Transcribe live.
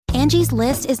Angie's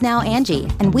List is now Angie,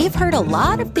 and we've heard a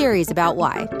lot of theories about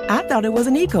why. I thought it was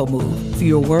an eco move.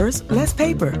 Fewer words, less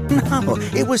paper. No,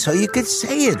 it was so you could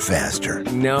say it faster.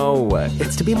 No,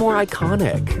 it's to be more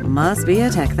iconic. Must be a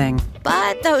tech thing.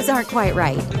 But those aren't quite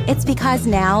right. It's because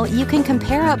now you can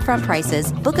compare upfront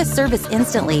prices, book a service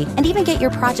instantly, and even get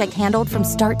your project handled from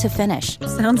start to finish.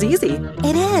 Sounds easy.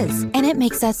 It is, and it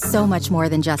makes us so much more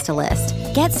than just a list.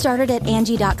 Get started at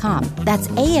Angie.com. That's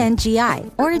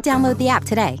ANGI, or download the app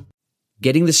today.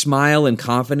 Getting the smile and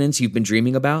confidence you've been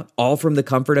dreaming about, all from the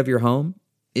comfort of your home,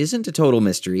 isn't a total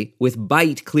mystery with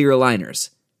Byte clear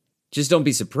aligners. Just don't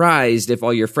be surprised if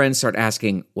all your friends start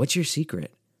asking, "What's your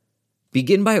secret?"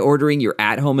 Begin by ordering your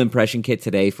at-home impression kit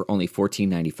today for only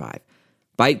 $14.95.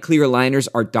 Byte clear aligners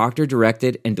are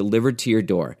doctor-directed and delivered to your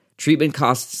door. Treatment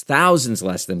costs thousands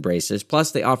less than braces, plus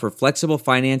they offer flexible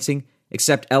financing,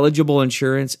 accept eligible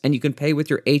insurance, and you can pay with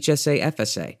your HSA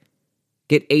FSA.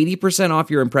 Get 80% off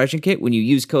your impression kit when you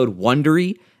use code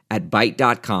WONDERY at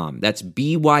Byte.com. That's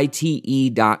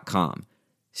BYTE.com.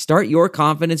 Start your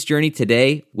confidence journey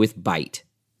today with Byte.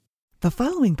 The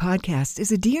following podcast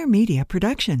is a Dear Media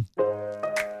production.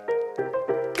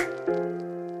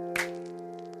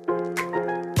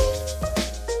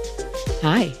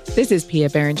 Hi, this is Pia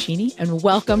Baroncini, and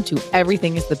welcome to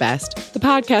Everything is the Best, the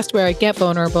podcast where I get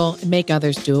vulnerable and make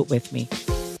others do it with me.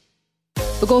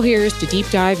 The goal here is to deep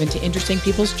dive into interesting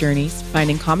people's journeys,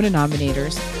 finding common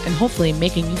denominators, and hopefully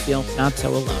making you feel not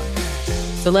so alone.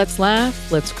 So let's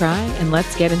laugh, let's cry, and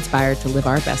let's get inspired to live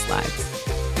our best lives.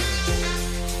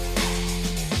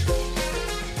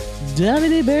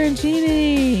 Davide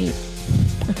Baroncini!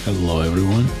 Hello,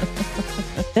 everyone.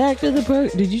 Back to the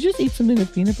program. Did you just eat something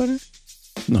with peanut butter?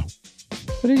 No.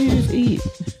 What did you just eat?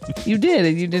 You did,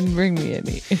 and you didn't bring me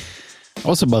any. I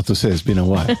was about to say it's been a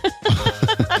while.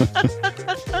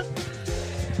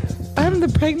 I'm the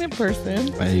pregnant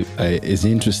person. It's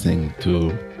interesting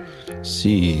to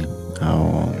see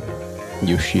how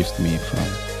you shift me from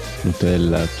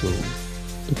Nutella to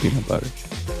peanut butter.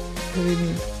 What do you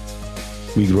mean?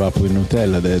 We grew up with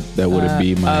Nutella. That would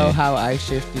be my how I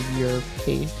shifted your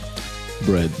taste.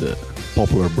 bread,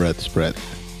 popular bread spread.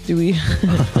 Do we?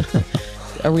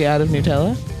 Are we out of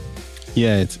Nutella?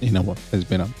 Yeah, it's been a while. It's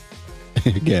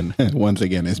been once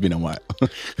again, it's been a while.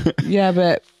 Yeah,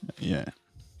 but yeah.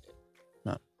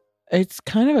 It's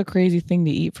kind of a crazy thing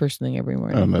to eat first thing every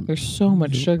morning. There's so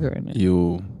much sugar in it.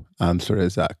 You answer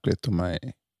exactly to my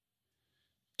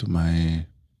But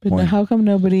point. now how come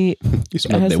nobody It's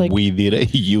not has, that like, we did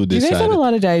it. You do you decided. guys have a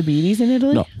lot of diabetes in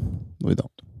Italy? No, we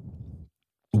don't.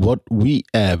 What we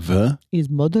have Is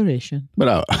moderation.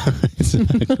 bravo,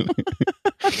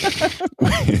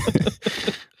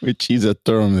 which is a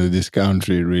term that this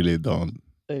country really don't.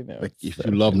 I know. Like, if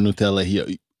you love Nutella here,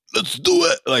 let's do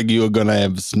it. Like, you're gonna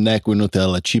have snack with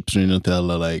Nutella, chips with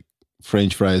Nutella, like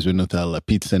French fries with Nutella,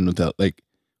 pizza and Nutella. Like,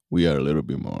 we are a little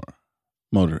bit more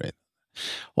moderate.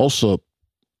 Also,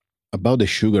 about the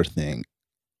sugar thing,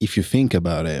 if you think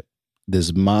about it, the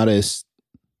smartest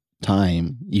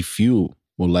time, if you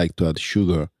would like to add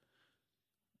sugar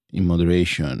in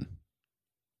moderation,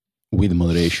 with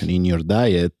moderation in your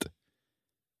diet,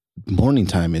 morning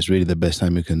time is really the best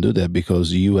time you can do that,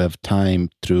 because you have time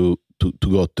to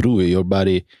go through it. Your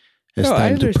body has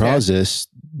time to process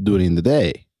during the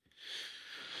day.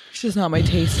 It's just not my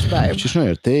taste vibe. It's just not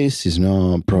your taste. It's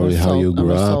not probably how you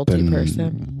grew up. And,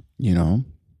 person. you know.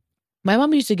 My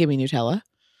mom used to give me Nutella.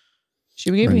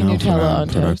 She would give me Nutella on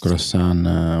for a toast. croissant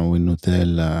with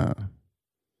Nutella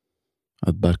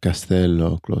at Bar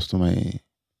Castello, close to my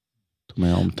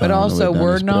hometown. But also, with an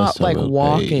we're not espresso, like will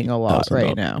walking pay a lot $1,000.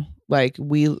 right now. Like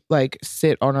we like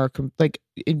sit on our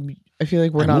I feel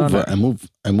like we're not on our. I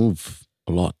move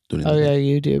a lot during the Oh day. yeah,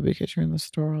 you do, because you're in the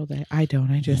store all day. I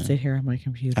don't. I just sit here on my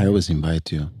computer. I always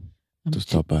invite you to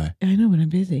stop by. I know, but I'm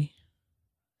busy.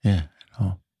 Yeah, I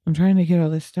know. I'm trying to get all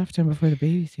this stuff done before the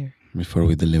baby's here. Before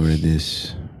we deliver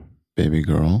this baby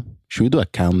girl, should we do a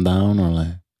countdown or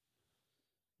like?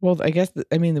 Well, I guess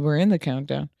we're in the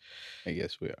countdown. I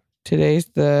guess we are. Today's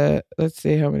let's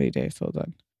see how many days. Hold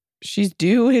on. She's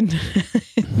due in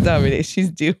Davide,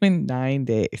 she's due in 9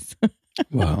 days.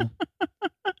 Wow.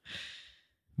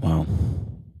 Wow.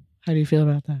 How do you feel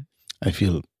about that? I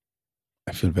feel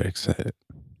very excited.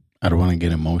 I don't want to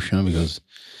get emotional because,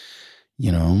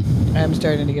 you know. I'm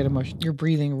starting to get emotional. You're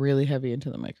breathing really heavy into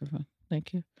the microphone.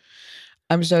 Thank you.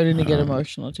 I'm starting to get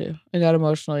emotional too. I got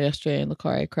emotional yesterday in the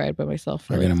car. I cried by myself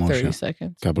for like 30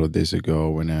 seconds. A couple of days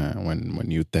ago when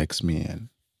you text me and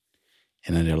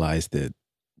I realized that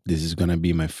this is gonna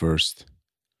be my first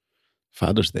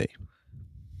Father's Day,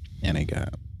 and I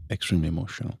got extremely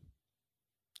emotional.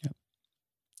 Yeah,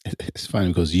 it's funny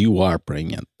because you are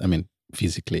pregnant. I mean,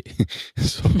 physically.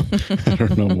 So I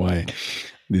don't know why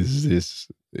this is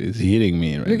hitting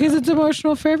me right because now. it's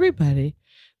emotional for everybody.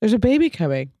 There's a baby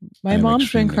coming. My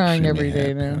mom's been crying every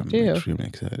day now too. I'm extremely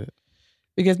excited.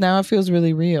 Because now it feels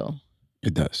really real.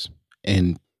 It does.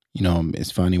 And,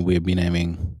 it's funny. We've been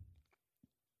having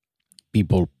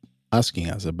people asking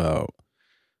us about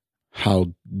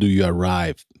how do you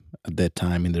arrive at that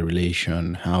time in the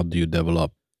relation? How do you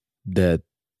develop that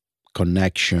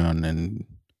connection? And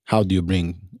how do you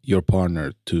bring your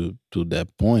partner to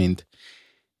that point?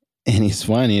 And it's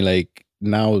funny, like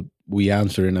now we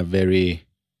answer in a very,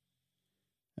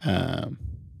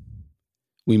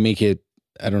 we make it,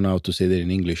 I don't know how to say that in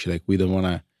English. Like we don't want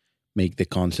to make the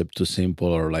concept too simple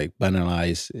or like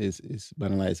banalize. Is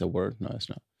banalize a word? No, it's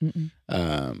not.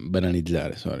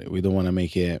 Banalizzare, sorry. We don't want to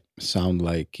make it sound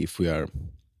like if we are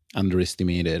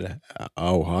underestimated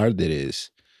how hard it is.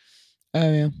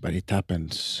 Oh, yeah. But it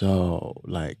happened so,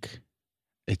 like,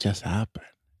 it just happened.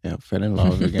 You fell in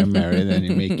love, you get married, and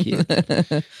you make kids.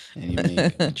 And you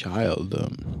make a child.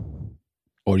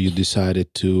 Or you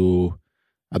decided to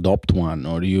adopt one,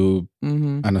 or you,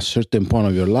 at a certain point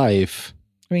of your life.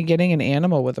 I mean, getting an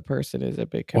animal with a person is a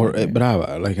big commitment.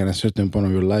 Brava, like at a certain point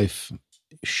of your life,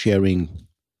 sharing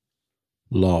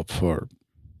love for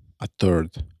a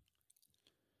third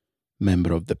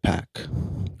member of the pack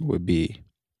would be,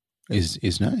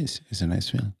 is nice. It's a nice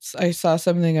feeling. I saw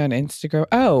something on Instagram.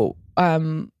 Oh,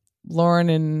 Lauren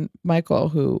and Michael,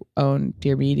 who own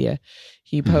Dear Media,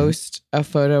 he posts a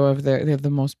photo of they have the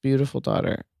most beautiful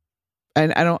daughter.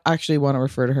 And I don't actually want to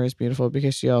refer to her as beautiful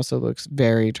because she also looks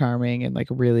very charming and like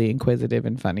really inquisitive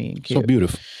and funny and cute. So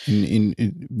beautiful. In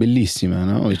bellissima,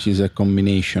 no? Which is a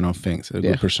combination of things. A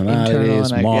good personality,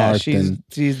 smart.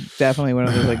 She's definitely one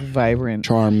of those like vibrant.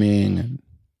 Charming.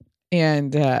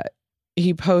 And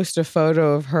he posted a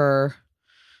photo of her,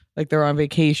 like they're on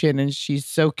vacation and she's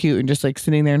so cute and just like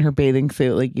sitting there in her bathing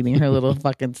suit, like eating her little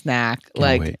fucking snack.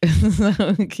 Like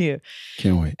so cute.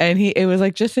 Can't wait. And it was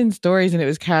like just in stories and it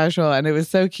was casual and it was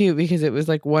so cute because it was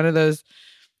like one of those,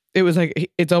 it was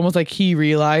like, it's almost like he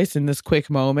realized in this quick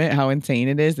moment how insane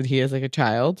it is that he has like a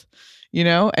child,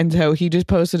 And so he just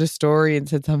posted a story and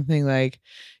said something like,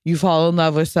 you fall in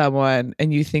love with someone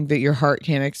and you think that your heart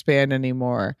can't expand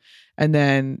anymore. And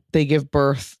then they give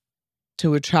birth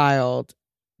to a child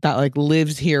that like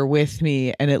lives here with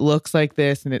me and it looks like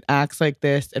this and it acts like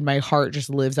this and my heart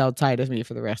just lives outside of me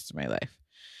for the rest of my life.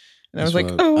 And I was like,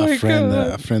 oh my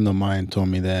God. A friend of mine told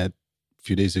me that a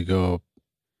few days ago.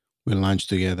 We lunched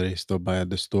together. He stopped by at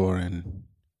the store and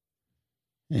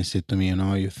he said to me,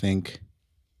 you think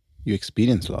you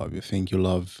experience love. You think you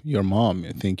love your mom.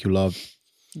 You think you love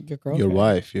your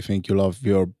wife. You think you love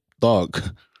your dog.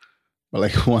 But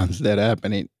like once that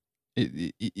happened,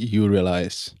 you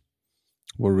realize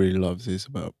what really love is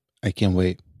about. I can't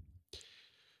wait.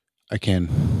 I think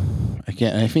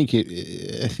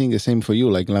the same for you.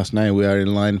 Like last night we are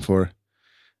in line for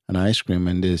an ice cream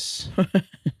and this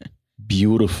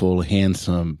beautiful,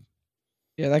 handsome,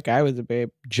 that guy was a babe,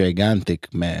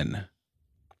 gigantic man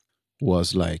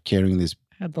was like carrying this,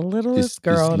 had the littlest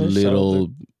girl on his little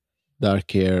shoulder.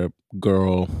 Dark hair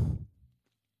girl.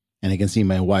 And I can see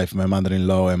my wife, my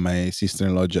mother-in-law, and my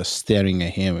sister-in-law just staring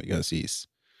at him because he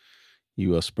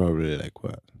was probably like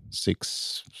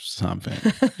 6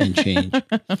 something and change.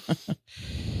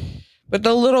 But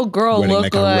the little girl wearing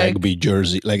looked like a rugby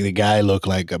jersey. Like the guy looked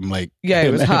like, I'm like, yeah,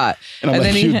 it was hot. And I'm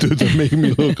like, you do to make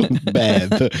me look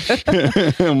bad.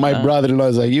 My brother-in-law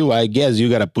is like, I guess you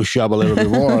got to push up a little bit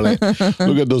more. Like,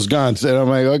 look at those guns. And I'm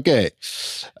like, okay.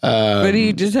 But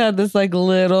he just had this like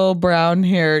little brown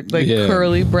hair, like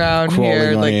curly brown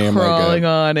hair, like crawling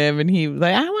on him. And he was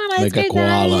like, I want ice cream. Like a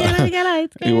koala. Daddy.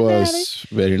 It was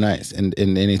very nice. And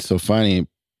it's so funny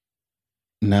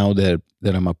now that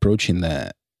I'm approaching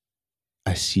that.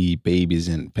 I see babies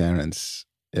and parents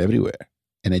everywhere.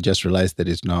 And I just realized that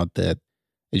it's not that.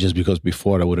 It's just because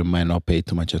before I wouldn't mind not pay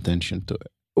too much attention to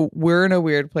it. We're in a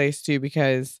weird place too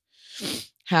because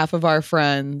half of our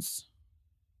friends,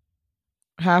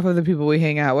 half of the people we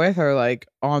hang out with are like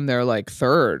on their like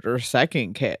third or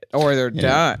second kid or they're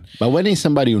done. But when it's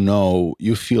somebody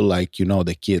you feel like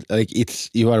the kid. Like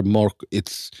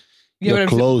you're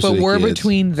close. But we're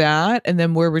between that and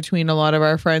then we're between a lot of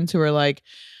our friends who are like,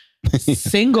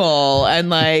 single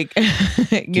and like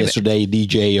yesterday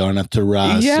DJ on a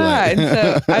terrace. Yeah, and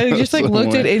so I just like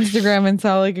looked at Instagram and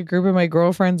saw like a group of my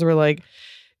girlfriends were like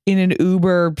in an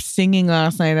Uber singing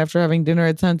last night after having dinner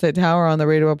at Sunset Tower on the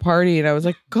way to a party. And I was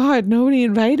like, God, nobody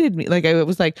invited me. Like, I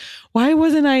was like, why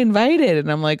wasn't I invited?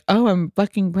 And I'm like, oh, I'm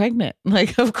fucking pregnant.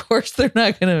 Like, of course they're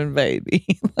not going to invite me.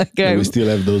 Like, we still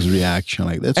have those reactions.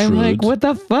 Like, that's I'm rude. like, what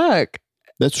the fuck?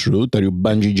 That's rude. Are you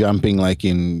bungee jumping like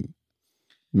in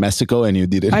Mexico and you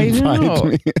didn't invite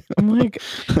me? I'm like,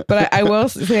 but I will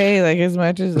say, like, as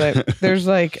much as like, there's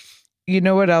like, you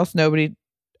know what else nobody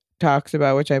talks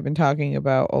about, which I've been talking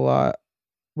about a lot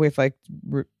with like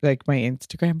my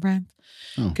Instagram friends,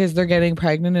 because they're getting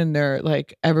pregnant and they're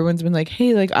like, everyone's been like,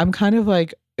 hey, like, I'm kind of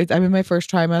like, I'm in my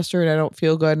first trimester and I don't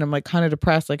feel good and I'm like kind of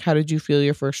depressed. Like, how did you feel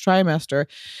your first trimester?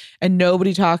 And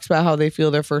nobody talks about how they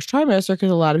feel their first trimester, because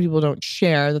a lot of people don't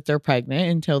share that they're pregnant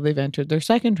until they've entered their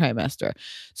second trimester.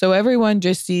 So everyone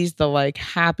just sees the like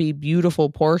happy,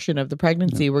 beautiful portion of the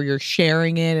pregnancy where you're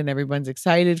sharing it and everyone's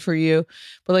excited for you.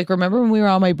 But like, remember when we were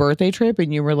on my birthday trip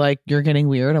and you were like, you're getting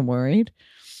weird, I'm worried.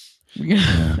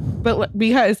 But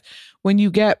because when you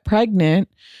get pregnant,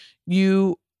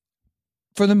 you,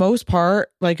 for the most part,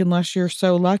 like, unless you're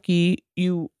so lucky,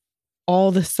 you all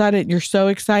of a sudden you're so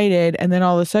excited and then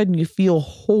all of a sudden you feel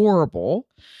horrible,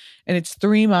 and it's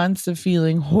 3 months of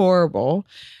feeling horrible,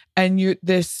 and you're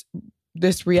this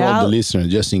reality. For the listener,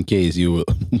 just in case you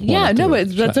but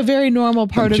that's a very normal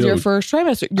part of your first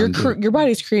trimester. Your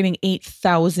body's creating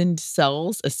 8,000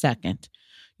 cells a second.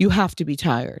 You have to be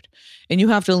tired, and you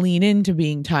have to lean into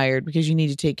being tired because you need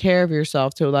to take care of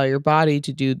yourself to allow your body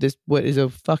to do this, what is a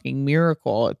fucking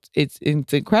miracle. It's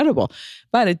incredible.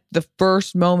 But the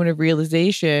first moment of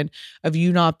realization of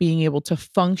you not being able to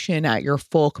function at your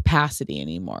full capacity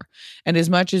anymore. And as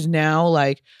much as now,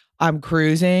 like, I'm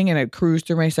cruising and I cruised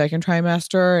through my second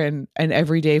trimester and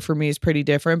every day for me is pretty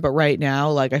different. But right now,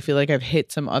 like, I feel like I've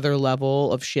hit some other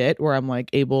level of shit where I'm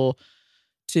like able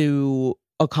to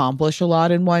accomplish a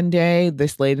lot in one day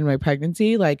this late in my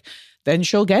pregnancy. Like, then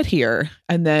she'll get here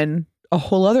and then a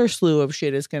whole other slew of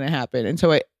shit is going to happen. And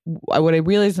so what I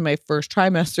realized in my first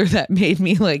trimester that made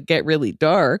me like get really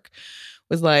dark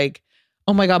was like,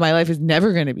 oh my God, my life is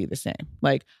never going to be the same.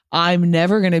 Like, I'm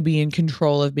never going to be in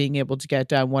control of being able to get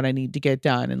done what I need to get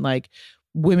done. And like,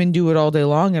 women do it all day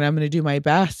long and I'm going to do my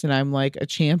best and I'm like a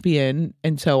champion.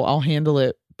 And so I'll handle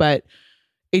it. But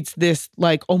it's this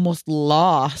like almost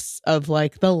loss of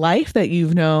like the life that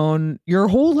you've known your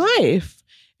whole life.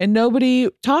 And nobody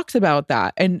talks about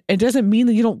that. And it doesn't mean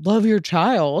that you don't love your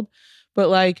child, but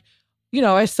like, you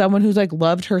know, as someone who's like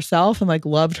loved herself and like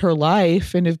loved her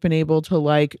life and have been able to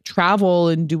like travel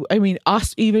and do, I mean,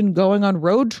 us even going on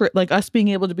road trip, like us being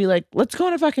able to be like, let's go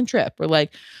on a fucking trip, or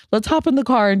like, let's hop in the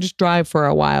car and just drive for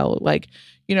a while. Like,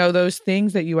 you know, those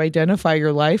things that you identify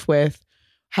your life with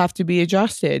have to be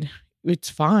adjusted. It's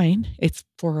fine. It's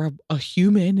for a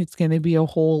human. It's going to be a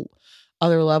whole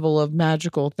other level of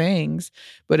magical things,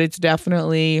 but it's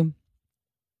definitely,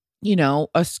 you know,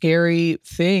 a scary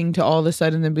thing to all of a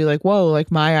sudden then be like, whoa,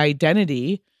 like my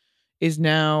identity is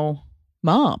now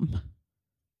mom.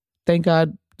 Thank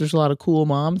God there's a lot of cool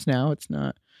moms now.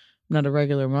 I'm not a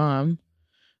regular mom,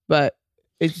 but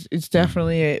it's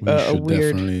definitely a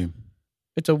weird,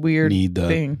 it's a weird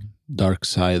thing. Dark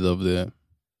side of the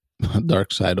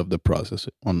process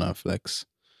on Netflix.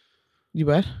 You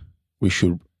bet.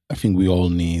 I think we all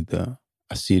need a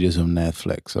series of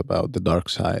Netflix about the dark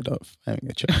side of having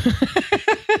a child.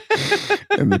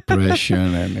 And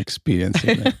depression and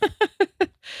experiencing it.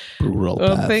 Brutal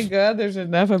Well, path. thank God there's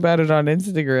enough about it on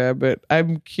Instagram, but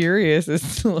I'm curious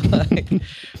as to like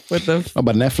what the...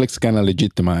 But Netflix kind of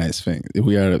legitimize things.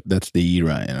 That's the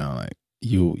era, you know, like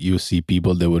you see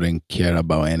people that wouldn't care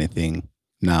about anything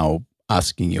now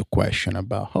asking you a question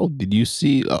about, oh, did you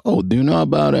see, oh, do you know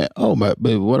about it? Oh, but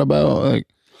what about, like,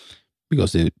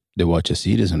 because they watch a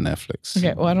series on Netflix.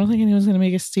 Okay, well, I don't think anyone's going to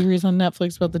make a series on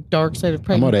Netflix about the dark side of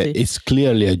pregnancy. Amore, it's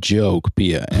clearly a joke,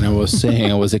 Pia. And I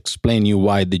was explaining you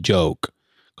why the joke.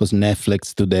 Because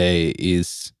Netflix today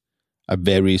is a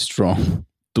very strong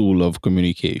tool of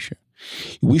communication.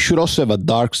 We should also have a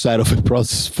dark side of the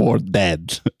process for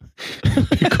that.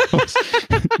 Because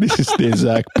this is the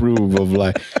exact proof of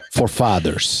like, for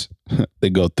fathers, they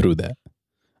go through that.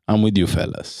 I'm with you,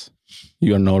 fellas.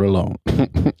 You're not alone.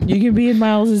 You can be in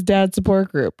Miles's dad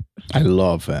support group. I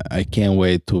love it. I can't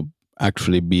wait to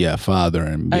actually be a father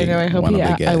and be I hope one of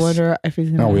the guests. I wonder if he's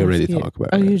going to. No, we already talked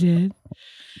about it. Oh, you did?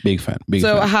 Big fan.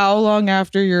 So how long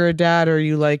after you're a dad are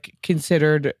you like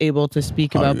considered able to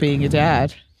speak about being a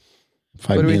dad?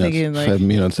 5 minutes. Thinking, like, 5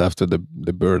 minutes after the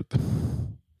birth.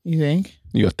 You think?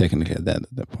 You're technically a dad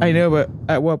at that point. I know, but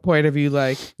at what point have you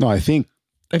like... No, I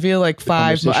feel like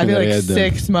 5 months. I feel like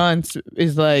 6 months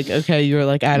is like, okay, you're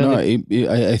like out of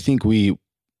I think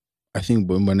I think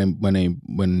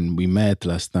when we met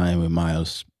last time with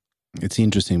Miles, it's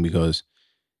interesting because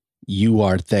you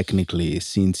are technically,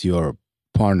 since your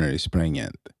partner is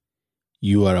pregnant,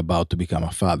 you are about to become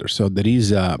a father. So there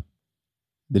is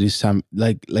some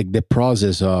like the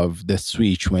process of the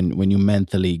switch when you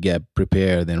mentally get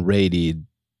prepared and ready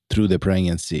through the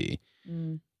pregnancy.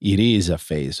 It is a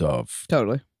phase of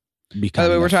totally. By the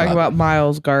way, we're talking about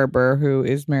Miles Garber, who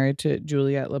is married to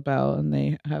Juliette LaBelle, and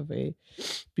they have a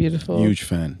beautiful, huge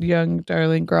fan, young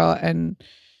darling girl. And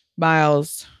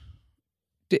Miles,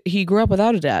 he grew up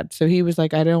without a dad, so he was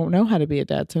like, I don't know how to be a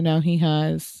dad. So now he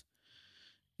has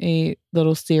a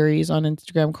little series on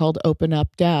Instagram called Open Up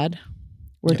Dad,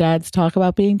 where dads talk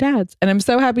about being dads. And I'm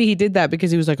so happy he did that,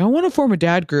 because he was like, I want to form a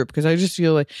dad group, because I just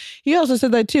feel like, he also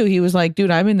said that too. He was like,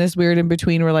 dude, I'm in this weird in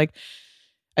between where like,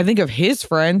 I think of his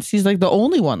friends, he's like the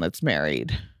only one that's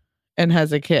married and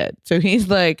has a kid. So he's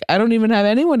like, I don't even have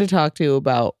anyone to talk to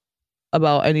about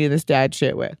any of this dad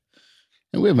shit with.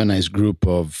 And we have a nice group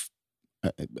of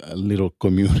a little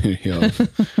community of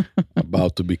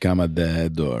about to become a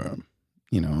dad, or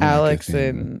Alex like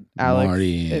and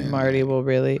Marty will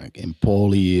really like, and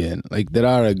Paulie, and like there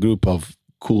are a group of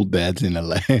cool dads in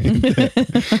LA.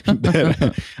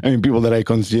 People that I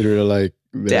consider like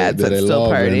dads that I still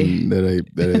love party, and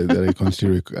that I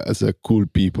consider as a cool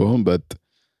people. But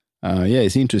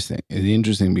it's interesting. It's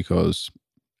interesting because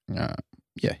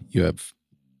you have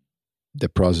the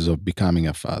process of becoming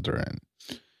a father,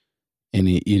 and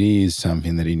it is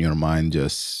something that in your mind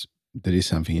just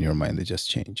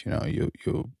changed.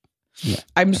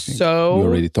 I'm so we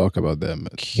already talked about them.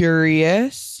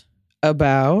 Curious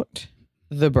about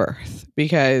the birth,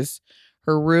 because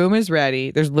her room is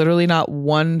ready. There's literally not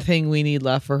one thing we need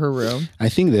left for her room. I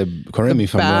think correct me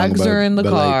if I'm wrong, bags are in the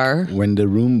car. Like, when the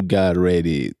room got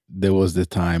ready, there was the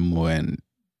time when,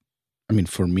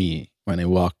 for me, when I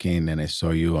walk in and I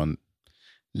saw you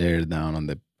laid down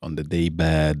on the day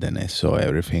bed, and I saw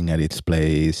everything at its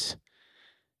place,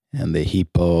 and the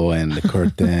hippo and the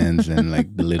curtains and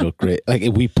like the little crate, like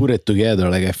we put it together.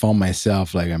 Like I found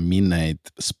myself like at midnight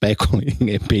speculating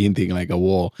and painting like a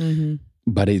wall. Mm-hmm.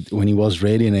 But when it was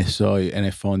ready and I saw you and I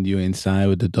found you inside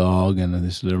with the dog and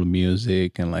this little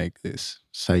music and like this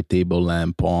side table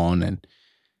lamp on, and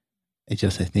I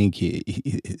think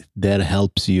that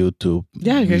helps you to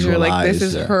because you're like, this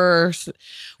is her.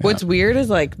 What's weird is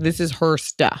like, this is her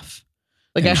stuff.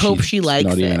 Like, and I hope she likes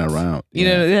not it. Even around.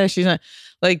 She's not.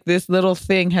 Like, this little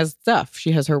thing has stuff.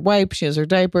 She has her wipe. She has her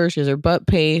diaper. She has her butt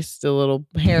paste, a little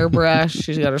hairbrush.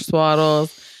 She's got her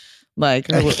swaddles.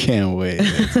 Like, I can't wait.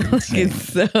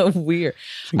 It's so weird.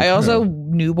 I also,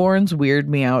 newborns weird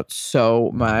me out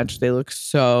so much. They look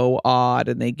so odd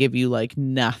and they give you like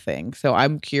nothing. So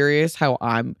I'm curious how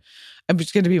I'm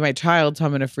just going to be my child. So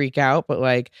I'm going to freak out. But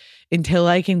like, until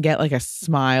I can get like a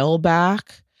smile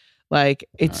back, like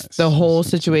it's the whole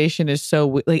situation is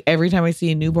so like every time I see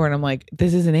a newborn, I'm like,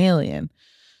 this is an alien.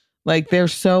 Like they're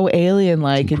so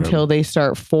alien-like until they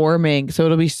start forming. So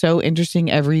it'll be so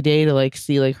interesting every day to like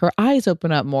see like her eyes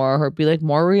open up more, her be like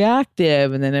more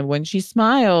reactive, and then when she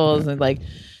smiles and like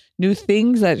new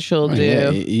things that she'll do.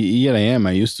 Yeah, here I am.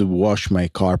 I used to wash my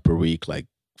car per week like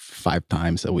 5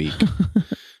 times a week,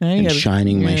 and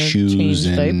shining my shoes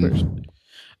and diapers.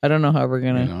 I don't know how we're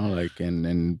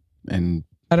gonna, and.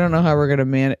 I don't know how we're gonna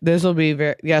manage. This will be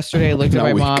yesterday. I looked at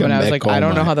my mom and I was like, I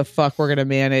don't know how the fuck we're gonna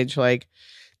manage like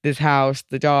this house,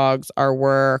 the dogs, our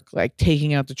work, like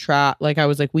taking out the trash. Like I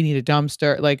was like, we need a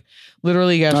dumpster. Like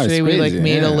literally yesterday we like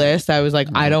made a list. I was like,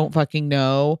 I don't fucking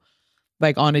know,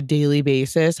 like on a daily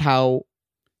basis how.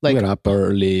 Like we get up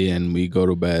early and we go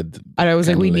to bed. And I was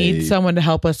like, we need someone to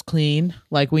help us clean.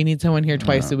 Like we need someone here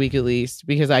twice a week at least,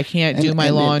 because I can't do my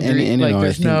laundry. And like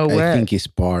there's no way.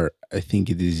 I think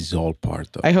it is all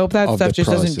part of. I hope that stuff just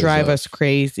doesn't drive us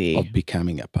crazy. Of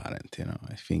becoming a parent,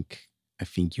 I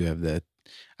think you have that.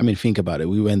 I mean, think about it.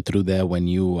 We went through that when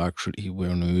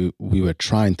we were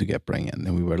trying to get pregnant,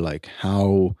 and we were like,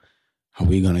 how are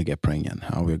we gonna get pregnant?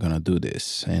 How are we gonna do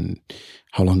this? And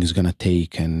how long is it gonna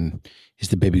take? And is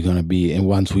the baby gonna be? And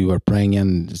once we were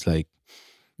pregnant, it's like,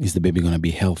 is the baby gonna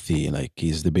be healthy? Like,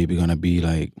 is the baby gonna be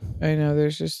like? I know.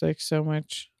 There's just like so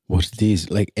much. What's this?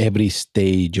 Like every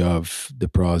stage of the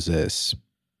process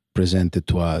presented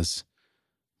to us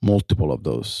multiple of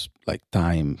those, like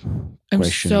time. I'm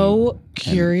so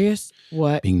curious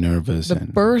what being nervous the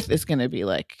birth is going to be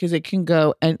like, because it can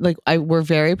go and like we're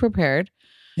very prepared.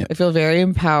 Yep. I feel very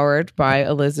empowered by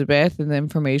Elizabeth and the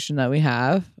information that we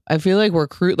have. I feel like we're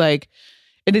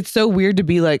and it's so weird to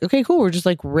be like, okay, cool, we're just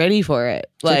like ready for it.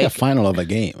 It's like a final of a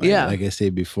game. Right? Yeah, like I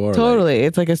said before. Totally,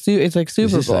 it's like it's like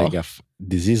Super Bowl.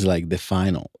 This is like the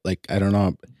final. Like I don't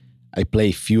know. I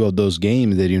play few of those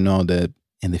games that that,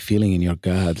 and the feeling in your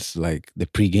guts, like the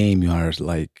pregame, you are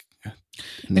like.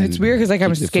 And it's weird because like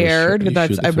I'm scared,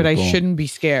 but I shouldn't be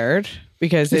scared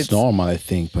because it's normal, I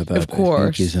think. But of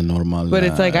course, it's a normal. But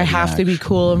it's like I have to be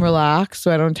cool and relaxed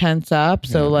so I don't tense up.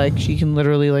 So like she can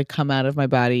literally like come out of my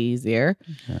body easier.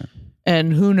 Yeah.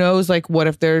 And who knows, like what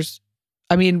if there's.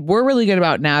 I mean, we're really good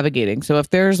about navigating. So if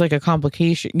there's like a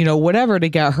complication, whatever to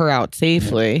get her out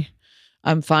safely,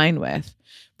 I'm fine with.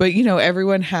 But,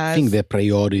 everyone has... I think the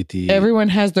priority... Everyone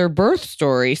has their birth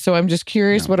story. So I'm just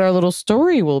curious what our little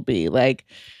story will be. Like,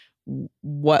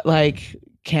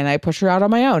 can I push her out on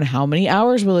my own? How many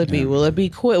hours will it be? Will it be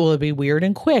quick? Will it be weird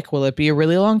and quick? Will it be a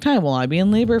really long time? Will I be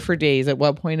in labor for days? At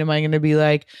what point am I going to be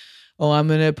like, oh, I'm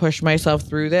going to push myself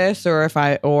through this? Or if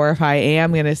I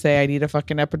am going to say I need a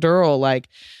fucking epidural, like,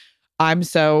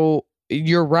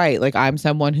 you're right. Like I'm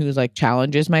someone who's like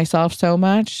challenges myself so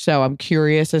much. So I'm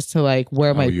curious as to like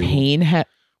where my pain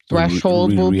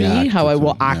threshold will be, how I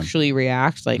will actually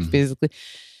react like physically.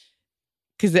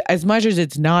 Because as much as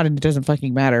it's not, and it doesn't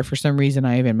fucking matter, for some reason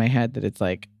I have in my head that it's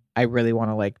like, I really want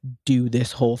to like do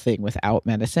this whole thing without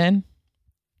medicine.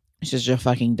 It's just a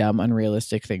fucking dumb,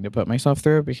 unrealistic thing to put myself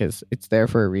through because it's there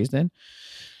for a reason.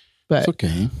 But it's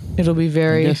okay. It'll be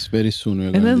very... Yes, very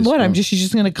soon. And then what? She's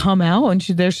just going to come out and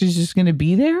she's just going to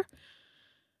be there?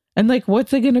 And like,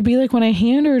 what's it going to be like when I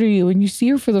hand her to you and you see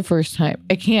her for the first time?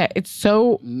 I can't. It's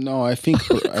so... No, I think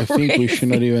we should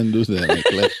not even do that.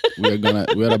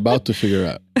 Like we're about to figure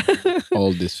out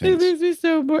all these things. It makes me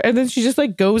so bored. And then she just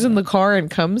like goes in the car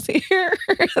and comes here.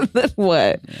 And then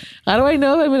what? Yeah. How do I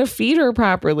know I'm going to feed her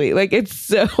properly? Like, it's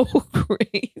so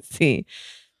crazy.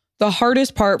 The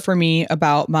hardest part for me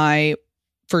about my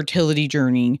fertility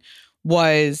journey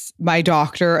was my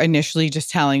doctor initially just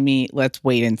telling me, let's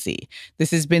wait and see. This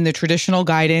has been the traditional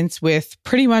guidance with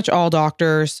pretty much all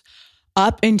doctors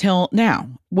up until now,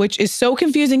 which is so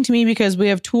confusing to me because we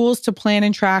have tools to plan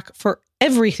and track for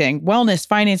everything: wellness,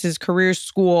 finances, careers,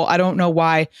 school. I don't know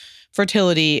why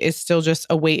fertility is still just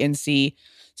a wait and see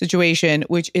situation,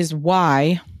 which is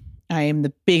why I am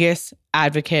the biggest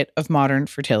advocate of modern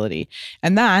fertility.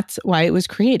 And that's why it was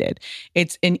created.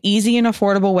 It's an easy and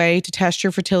affordable way to test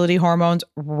your fertility hormones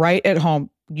right at home.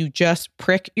 You just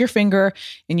prick your finger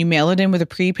and you mail it in with a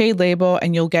prepaid label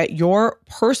and you'll get your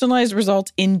personalized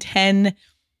results in 10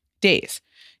 days.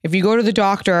 If you go to the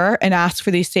doctor and ask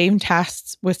for these same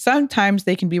tests, which sometimes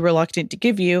they can be reluctant to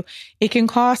give you, it can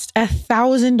cost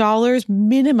 $1,000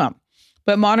 minimum.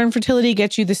 But Modern Fertility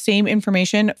gets you the same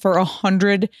information for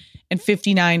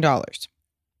 $159.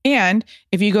 And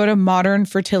if you go to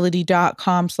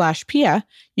modernfertility.com/Pia,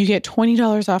 you get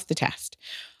 $20 off the test.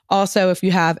 Also, if you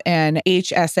have an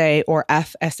HSA or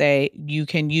FSA, you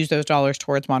can use those dollars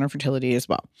towards Modern Fertility as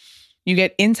well. You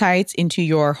get insights into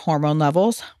your hormone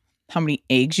levels, how many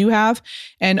eggs you have,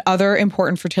 and other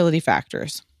important fertility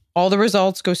factors. All the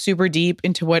results go super deep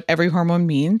into what every hormone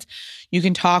means. You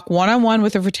can talk one-on-one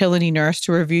with a fertility nurse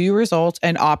to review your results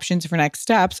and options for next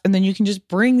steps. And then you can just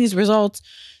bring these results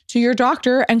to your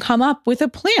doctor and come up with a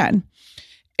plan.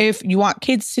 If you want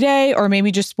kids today, or maybe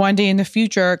just one day in the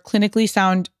future, clinically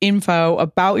sound info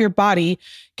about your body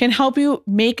can help you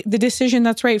make the decision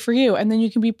that's right for you. And then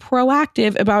you can be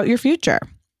proactive about your future.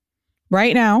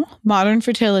 Right now, Modern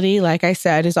Fertility, like I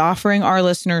said, is offering our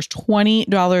listeners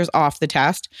 $20 off the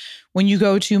test when you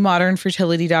go to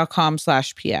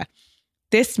modernfertility.com/Pia.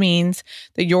 This means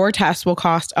that your test will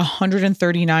cost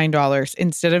 $139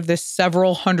 instead of the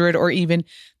several hundred or even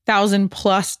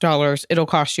 $1,000+ it'll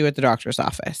cost you at the doctor's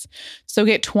office. So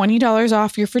get $20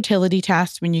 off your fertility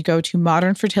test when you go to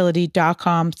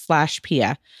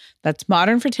modernfertility.com/Pia. That's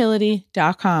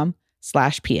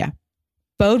modernfertility.com/Pia.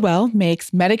 Bodewell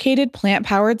makes medicated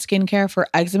plant-powered skincare for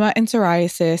eczema and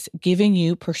psoriasis, giving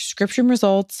you prescription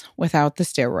results without the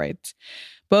steroids.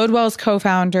 Bodewell's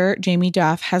co-founder, Jamie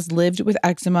Duff, has lived with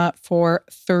eczema for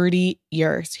 30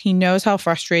 years. He knows how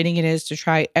frustrating it is to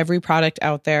try every product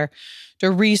out there, to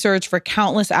research for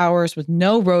countless hours with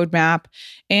no roadmap,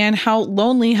 and how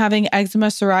lonely having eczema,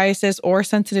 psoriasis, or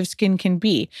sensitive skin can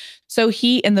be. So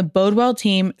he and the Bodewell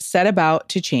team set about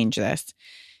to change this.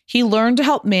 He learned to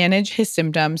help manage his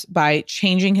symptoms by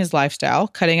changing his lifestyle,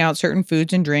 cutting out certain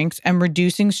foods and drinks, and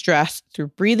reducing stress through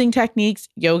breathing techniques,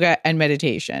 yoga, and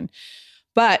meditation.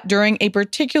 But during a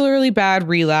particularly bad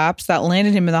relapse that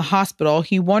landed him in the hospital,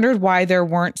 he wondered why there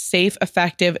weren't safe,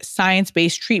 effective,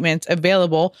 science-based treatments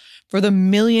available for the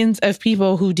millions of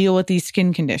people who deal with these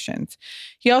skin conditions.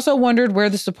 He also wondered where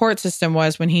the support system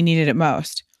was when he needed it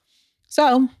most.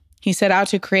 So he set out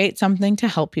to create something to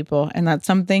help people, and that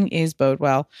something is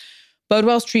Bodewell.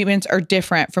 Bodwell's treatments are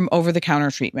different from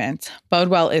over-the-counter treatments.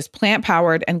 Bodwell is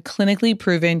plant-powered and clinically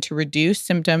proven to reduce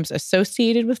symptoms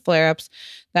associated with flare-ups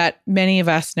that many of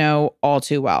us know all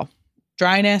too well.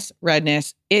 Dryness,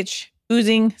 redness, itch,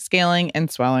 oozing, scaling, and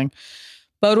swelling.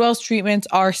 Bodwell's treatments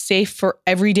are safe for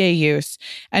everyday use,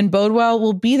 and Bodwell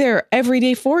will be there every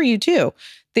day for you too.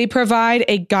 They provide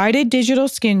a guided digital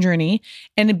skin journey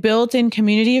and a built-in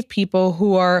community of people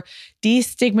who are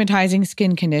destigmatizing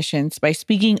skin conditions by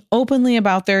speaking openly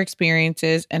about their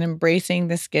experiences and embracing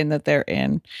the skin that they're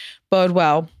in.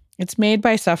 Bodwell, it's made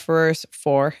by sufferers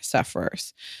for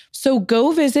sufferers. So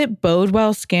go visit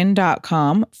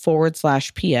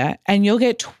bodwellskin.com/Pia and you'll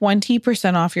get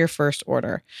 20% off your first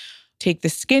order. Take the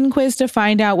skin quiz to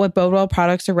find out what Bodwell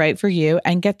products are right for you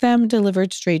and get them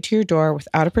delivered straight to your door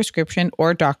without a prescription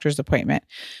or doctor's appointment.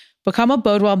 Become a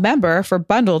Bodwell member for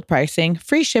bundled pricing,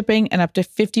 free shipping, and up to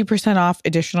 50% off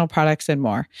additional products and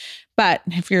more. But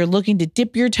if you're looking to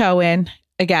dip your toe in,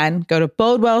 again, go to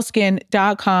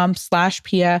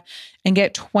bodwellskin.com/Pia and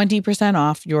get 20%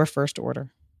 off your first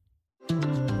order.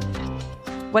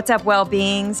 What's up,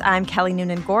 well-beings? I'm Kelly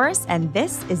Noonan-Goris, and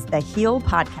this is the Heal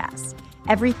Podcast.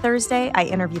 Every Thursday, I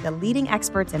interview the leading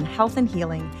experts in health and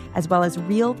healing, as well as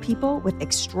real people with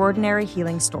extraordinary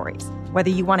healing stories.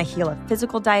 Whether you want to heal a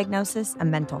physical diagnosis, a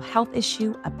mental health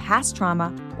issue, a past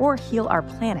trauma, or heal our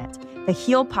planet, the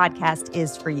Heal Podcast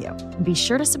is for you. And be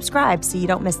sure to subscribe so you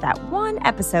don't miss that one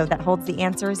episode that holds the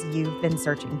answers you've been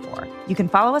searching for. You can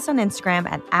follow us on Instagram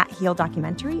at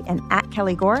 @HealDocumentary and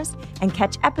 @KellyGoris, and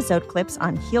catch episode clips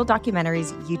on Heal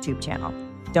Documentary's YouTube channel.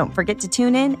 Don't forget to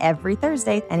tune in every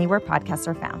Thursday anywhere podcasts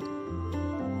are found.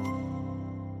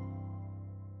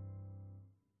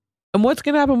 And what's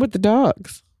going to happen with the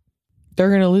dogs? They're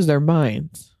going to lose their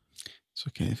minds. It's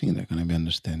okay. I think they're going to be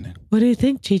understanding. What do you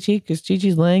think, Chi-Chi? Because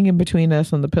Chi-Chi's laying in between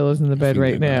us on the pillows in the bed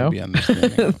right now.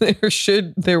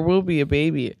 There will be a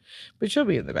baby, but she'll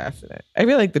be in the bassinet. I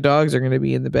feel like the dogs are going to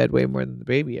be in the bed way more than the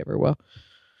baby ever will.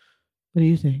 What do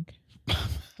you think?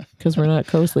 Because we're not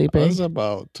co-sleeping. I was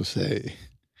about to say,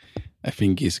 I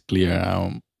think it's clear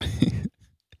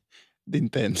the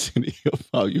intensity of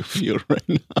how you feel right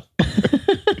now.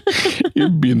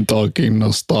 You've been talking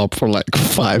non-stop for like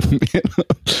 5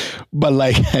 minutes. But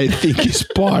like, I think it's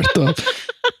part of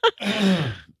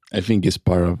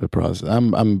the process.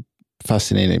 I'm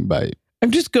fascinated by.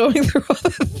 I'm just going through all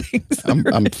the things.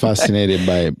 I'm fascinated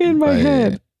by my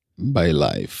head. By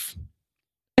life.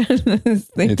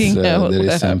 Thinking there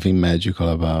is something magical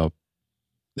about.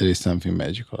 There is something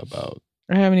magical about.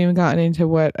 I haven't even gotten into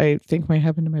what I think might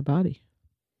happen to my body.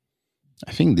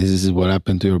 I think this is what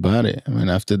happened to your body. I mean,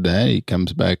 after that, he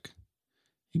comes back.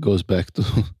 He goes back to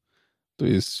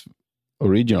his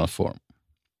original form.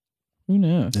 Who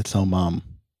knows? That's how mom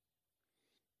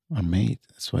are made.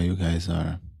 That's why you guys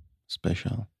are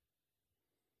special.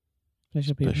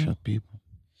 Special people. Special people.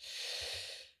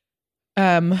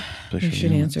 We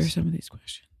should answer some of these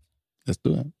questions. Let's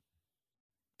do it.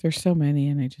 There's so many,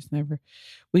 and I just never.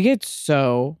 We get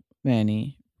so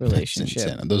many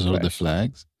relationships. Those are the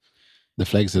flags. The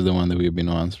flags are the one that we've been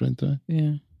answering to.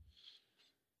 Yeah.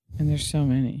 And there's so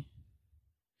many.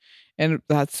 And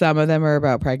that some of them are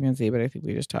about pregnancy, but I think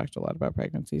we just talked a lot about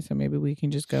pregnancy, so maybe we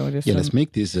can just go into some. Let's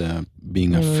make this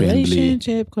being a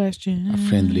relationship question, a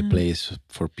friendly place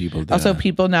for people. That also,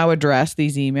 people now address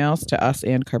these emails to us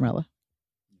and Carmela.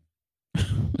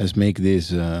 Let's make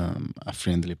this a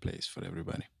friendly place for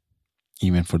everybody,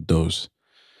 even for those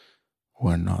who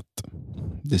are not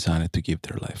decided to give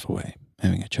their life away,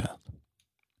 having a child.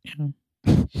 Yeah.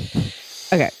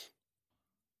 Okay.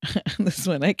 This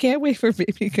one, I can't wait for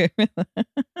baby Carmela.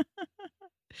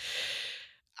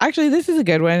 Actually, this is a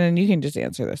good one, and you can just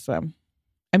answer this one.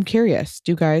 I'm curious,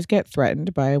 do guys get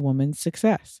threatened by a woman's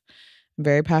success? I'm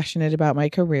very passionate about my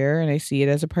career, and I see it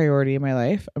as a priority in my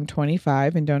life. I'm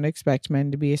 25 and don't expect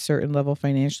men to be a certain level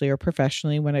financially or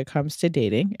professionally when it comes to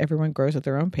dating. Everyone grows at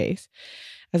their own pace,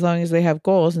 as long as they have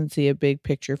goals and see a big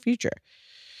picture future.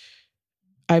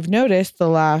 I've noticed the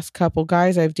last couple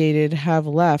guys I've dated have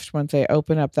left once I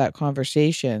open up that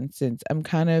conversation, since I'm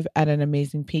kind of at an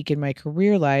amazing peak in my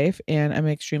career life and I'm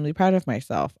extremely proud of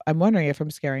myself. I'm wondering if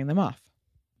I'm scaring them off.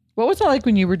 What was that like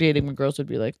when you were dating, when girls would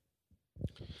be like?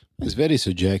 It's very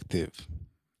subjective.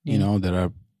 You know, there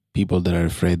are people that are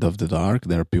afraid of the dark.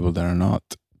 There are people that are not.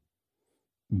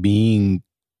 Being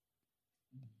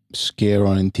scared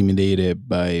or intimidated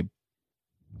by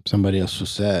somebody else's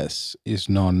success is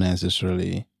not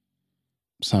necessarily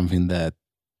something that,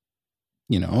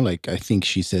 you know, like I think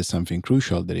she says something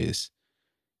crucial. That is,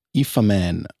 if a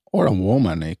man or a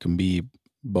woman, it can be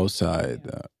both sides,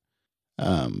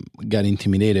 got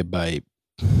intimidated by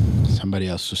somebody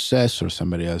else's success or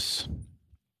somebody else's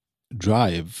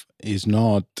drive is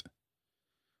not.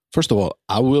 First of all,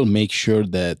 I will make sure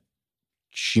that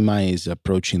Shima is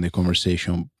approaching the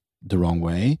conversation the wrong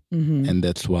way, and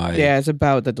that's why. Yeah, it's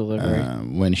about the delivery.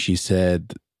 When she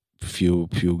said, "Few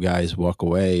guys walk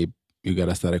away," you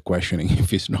gotta start questioning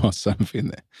if it's not something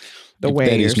that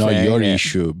that is not your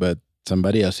issue, but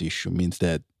somebody else's issue. Means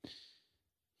that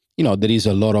there is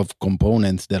a lot of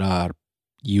components that are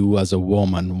you as a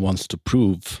woman wants to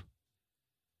prove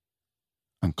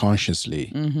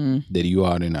unconsciously that you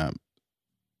are in a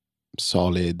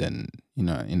solid and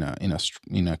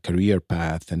in a career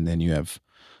path, and then you have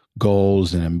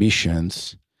goals and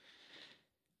ambitions.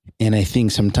 And I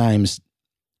think sometimes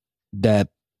that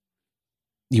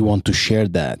you want to share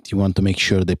that, you want to make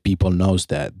sure that people knows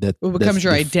that it becomes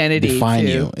your identity, define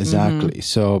too. you exactly.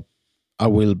 So I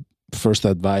will first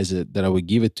advise that I would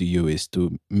give it to you is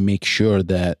to make sure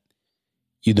that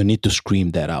you don't need to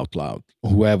scream that out loud.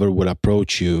 Whoever will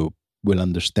approach you will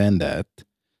understand that.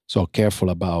 So careful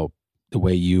about the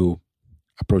way you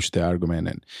approach the argument.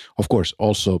 And of course,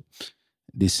 also,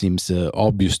 this seems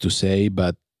obvious to say,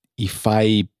 but if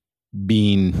I'm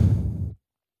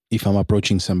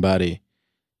approaching somebody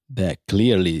that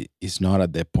clearly is not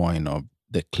at that point, or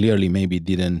that clearly maybe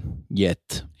didn't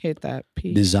yet hit that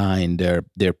peak, design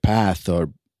their path or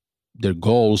their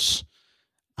goals,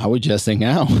 I would just hang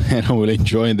out and I will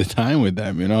enjoy the time with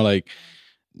them.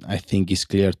 I think it's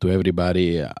clear to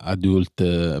everybody, adult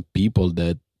people,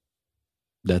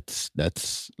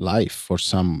 that's life for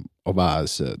some of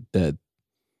us. That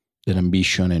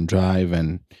ambition and drive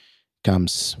and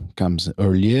comes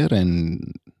earlier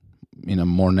and in a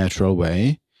more natural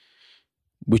way,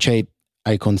 which I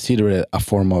consider a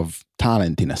form of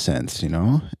talent in a sense,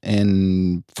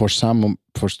 and for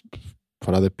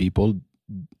other people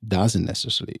doesn't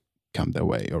necessarily come that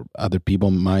way, or other people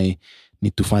might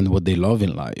need to find what they love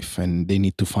in life, and they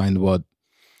need to find what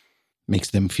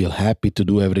makes them feel happy to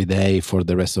do every day for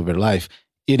the rest of their life.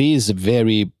 It is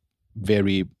very,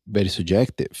 very, very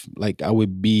subjective. Like, I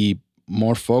would be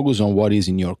more focused on what is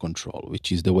in your control,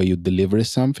 which is the way you deliver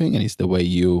something, and it's the way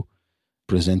you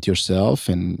present yourself,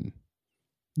 and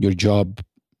your job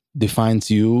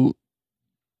defines you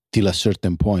till a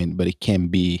certain point, but it can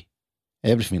be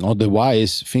everything.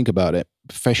 Otherwise, think about it.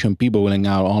 Fashion people will hang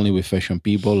out only with fashion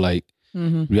people, like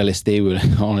real estate will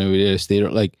only with real estate.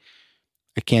 Like,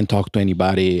 I can't talk to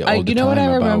anybody all the time. You know what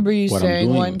I remember you what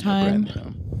saying one brand,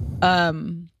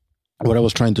 time? What I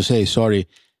was trying to say, sorry,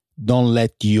 don't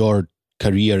let your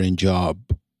career and job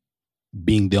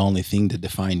being the only thing that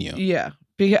define you. Yeah.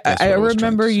 Because I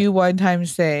remember you one time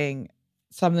saying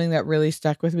something that really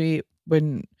stuck with me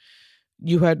when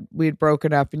we had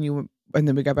broken up and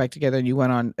then we got back together and you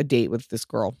went on a date with this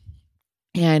girl.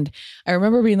 And I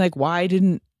remember being like,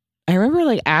 I remember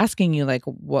like asking you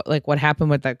what happened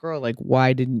with that girl? Like,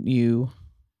 why didn't you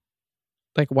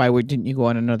go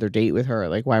on another date with her?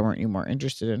 Like, why weren't you more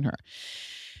interested in her?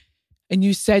 And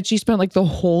you said she spent like the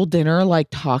whole dinner like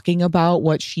talking about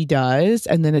what she does.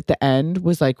 And then at the end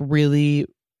was like really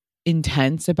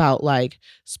intense about like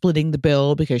splitting the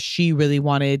bill, because she really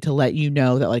wanted to let you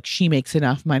know that like she makes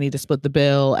enough money to split the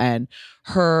bill, and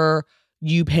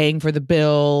you paying for the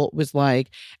bill was like,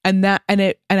 and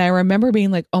I remember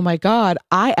being like, oh my God,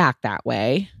 I act that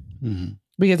way. Mm-hmm.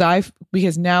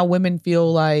 Because now women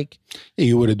feel like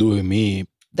you would do it with me.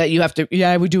 That you have to,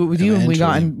 I would do it with you.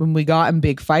 And when we got in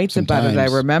big fights about it, I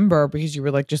remember, because you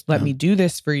were like, just let me do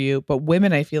this for you. But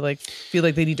women, I feel like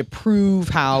they need to prove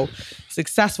how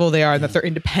successful they are and that they're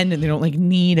independent. They don't like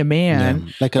need a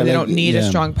man. Yeah. They don't need a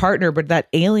strong partner, but that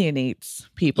alienates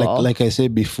people. Like I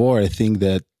said before, I think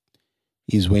that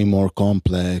is way more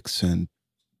complex, and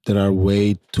there are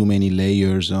way too many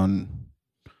layers on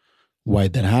why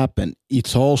that happened.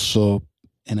 It's also,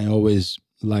 and I always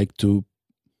like to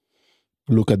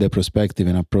look at the perspective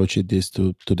and approach this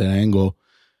to that angle,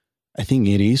 I think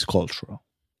it is cultural.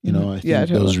 I think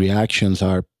those reactions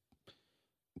are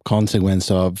consequence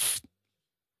of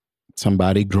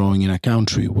somebody growing in a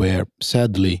country where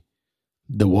sadly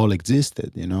the wall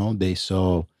existed.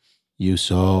 You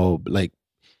saw like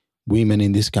women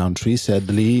in this country,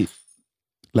 sadly,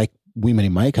 like women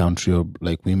in my country, or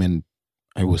like women,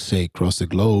 I would say, across the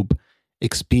globe,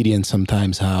 experience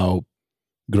sometimes how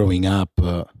growing up,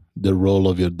 the role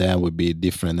of your dad would be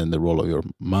different than the role of your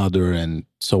mother. And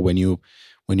so when you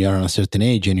are on a certain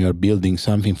age and you're building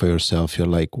something for yourself, you're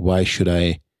like, why should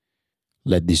I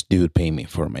let this dude pay me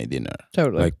for my dinner?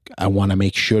 Totally. Like, I want to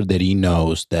make sure that he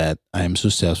knows that I am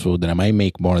successful, that I might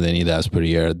make more than he does per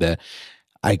year, that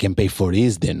I can pay for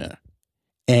his dinner.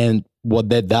 And what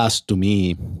that does to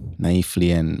me,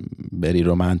 naively and very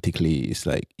romantically, is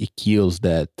like it kills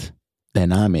that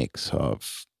dynamics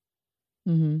of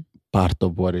part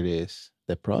of what it is,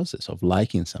 the process of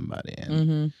liking somebody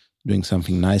and doing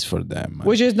something nice for them.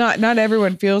 Which is not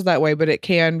everyone feels that way, but it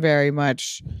can very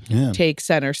much take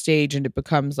center stage, and it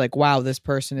becomes like, wow, this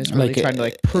person is really trying to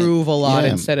like prove a lot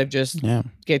instead of just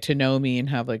get to know me and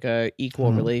have like a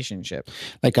equal relationship.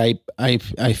 Like I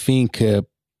think,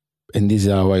 and this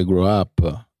is how I grew up.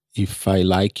 If I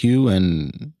like you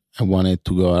and I wanted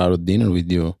to go out to dinner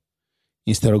with you,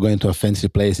 instead of going to a fancy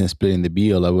place and splitting the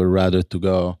bill, I would rather to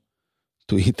go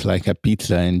to eat like a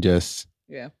pizza and just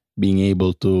being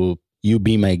able to, you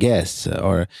be my guest,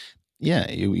 or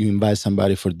you invite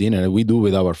somebody for dinner. We do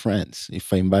with our friends.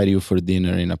 If I invite you for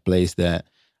dinner in a place that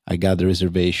I got the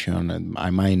reservation and I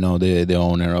might know the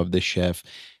owner of the chef,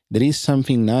 there is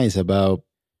something nice about,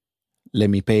 let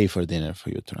me pay for dinner for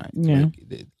you tonight. Yeah.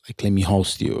 Like let me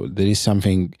host you. There is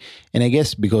something, and I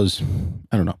guess because,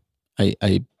 I don't know,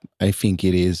 I think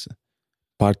it is,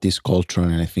 part is culture,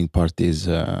 and I think part is,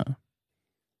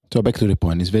 so back to the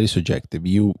point, it's very subjective.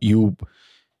 You,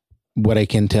 what I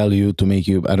can tell you to make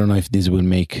you, I don't know if this will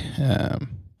make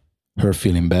her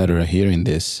feeling better hearing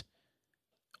this.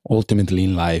 Ultimately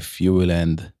in life, you will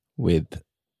end with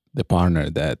the partner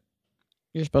that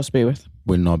you're supposed to be with.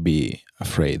 Will not be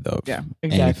afraid of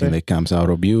anything that comes out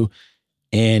of you.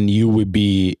 And you will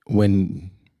be,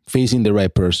 when facing the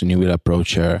right person, you will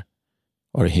approach her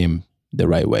or him the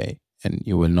right way. And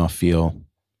you will not feel...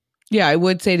 Yeah, I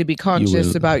would say to be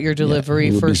conscious about your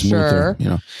delivery for sure.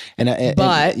 You know,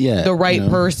 but the right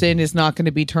person is not going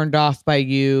to be turned off by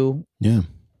you. Yeah.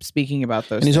 Speaking about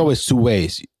those, and it's always two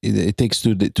ways. It takes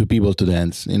two people to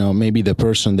dance. You know, maybe the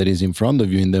person that is in front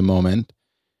of you in the moment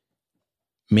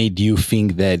made you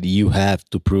think that you have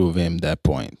to prove him that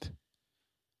point.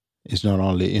 It's not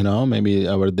only, you know, maybe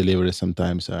our deliveries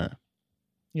sometimes are,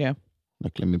 like,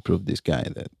 let me prove this guy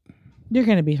that you're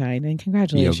going to be fine, and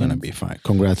congratulations. You're going to be fine.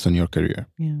 Congrats on your career.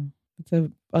 Yeah, it's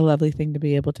a lovely thing to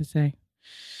be able to say.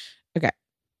 Okay,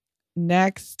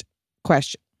 next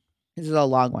question. This is a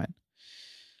long one.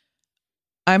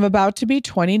 I'm about to be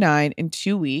 29 in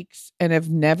 2 weeks and have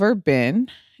never been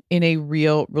in a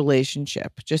real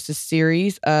relationship, just a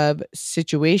series of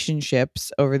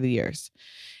situationships over the years.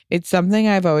 It's something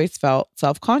I've always felt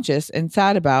self-conscious and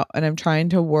sad about, and I'm trying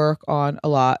to work on a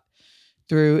lot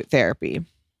through therapy.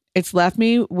 It's left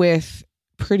me with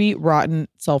pretty rotten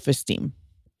self-esteem.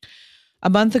 A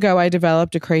month ago, I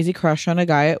developed a crazy crush on a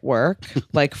guy at work,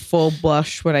 like full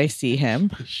blush when I see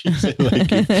him. She said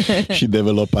like she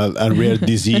developed a rare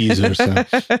disease or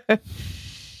something.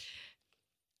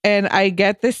 And I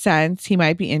get the sense he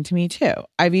might be into me too.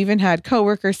 I've even had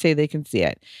coworkers say they can see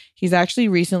it. He's actually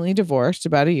recently divorced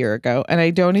about a year ago, and I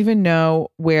don't even know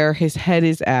where his head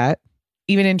is at,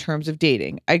 even in terms of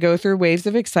dating. I go through waves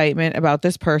of excitement about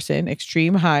this person,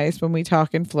 extreme highs when we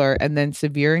talk and flirt, and then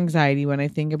severe anxiety when I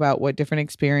think about what different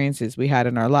experiences we had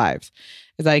in our lives.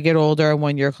 As I get older and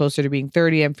 1 year closer to being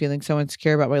 30, I'm feeling so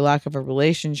insecure about my lack of a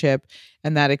relationship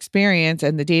and that experience,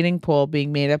 and the dating pool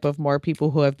being made up of more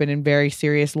people who have been in very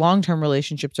serious long-term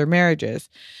relationships or marriages.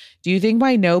 Do you think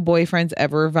my no boyfriends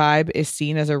ever vibe is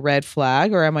seen as a red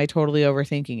flag, or am I totally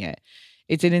overthinking it?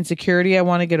 It's an insecurity I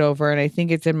want to get over, and I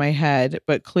think it's in my head,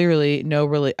 but clearly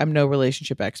I'm no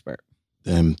relationship expert.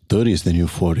 30 is the new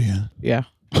 40, yeah? Yeah.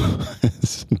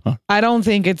 I don't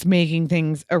think it's making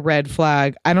things a red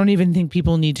flag. I don't even think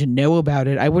people need to know about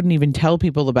it. I wouldn't even tell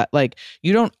people about, like,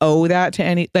 you don't owe that to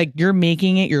any, like, you're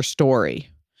making it your story.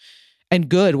 And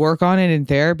good, work on it in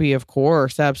therapy, of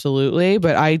course, absolutely.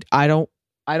 But I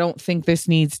don't think this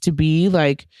needs to be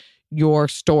like your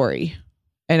story.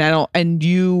 And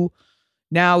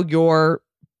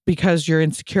because you're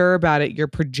insecure about it, you're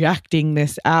projecting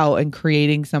this out and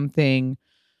creating something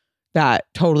that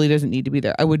totally doesn't need to be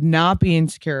there. I would not be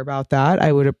insecure about that.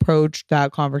 I would approach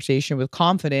that conversation with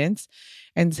confidence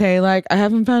and say, like, I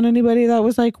haven't found anybody that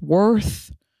was like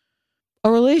worth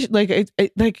a relation.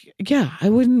 I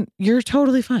wouldn't, you're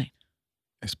totally fine.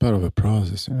 It's part of a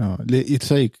process, you know.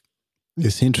 It's like,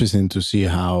 it's interesting to see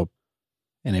how,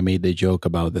 and I made the joke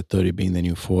about the 30 being the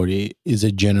new 40, is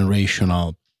a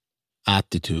generational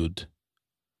attitude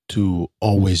to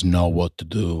always know what to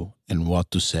do and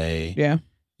what to say. Yeah.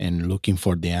 And looking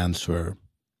for the answer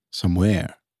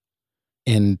somewhere.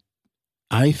 And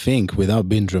I think, without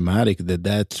being dramatic,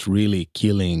 that's really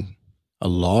killing a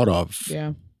lot of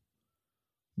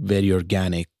very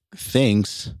organic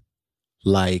things,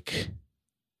 like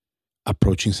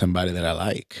approaching somebody that I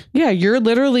like. Yeah, you're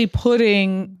literally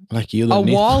putting like you a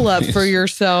wall up for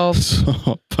yourself.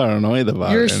 So paranoid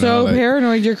about You're it. so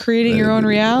paranoid. You're creating your own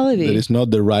reality. There is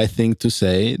not the right thing to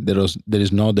say. There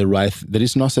is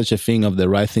not such a thing of the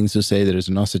right things to say. There is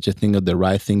not such a thing of the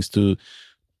right things to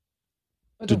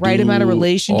the right amount of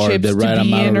relationships, or the right to be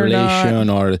amount in of or relation,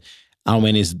 not. or how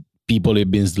many people you've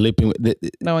been sleeping with.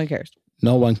 No one cares.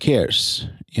 No one cares.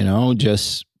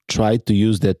 Just try to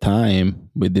use that time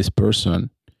with this person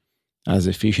as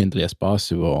efficiently as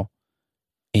possible,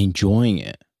 enjoying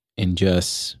it, and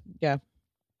just, I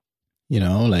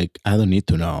don't need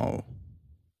to know.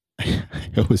 I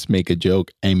always make a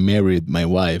joke. I married my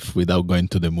wife without going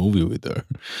to the movie with her.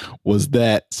 Was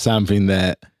that something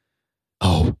that,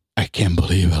 I can't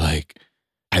believe it.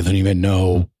 I don't even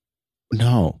know.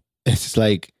 No, it's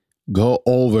just go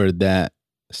over that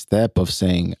step of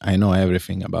saying, I know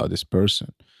everything about this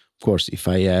person. Of course, if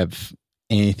I have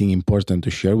anything important to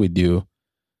share with you,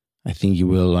 I think you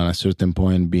will, on a certain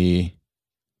point, it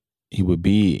would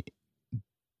be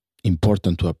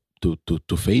important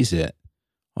to face it.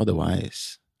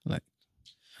 Otherwise,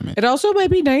 it also might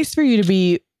be nice for you to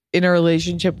be in a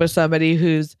relationship with somebody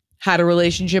who's had a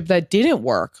relationship that didn't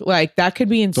work. That could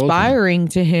be inspiring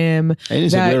to him. And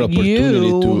it's a great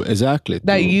opportunity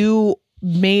that you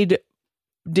made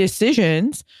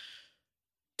decisions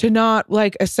to not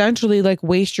essentially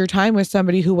waste your time with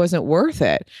somebody who wasn't worth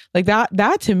it.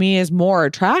 That to me is more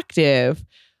attractive.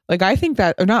 I think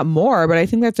that, or not more, but I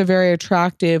think that's a very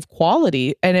attractive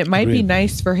quality. And it might be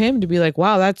nice for him to be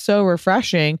wow, that's so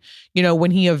refreshing,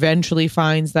 when he eventually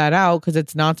finds that out, because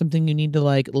it's not something you need to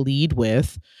lead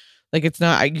with. It's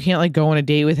not, you can't go on a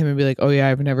date with him and be oh yeah,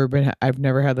 I've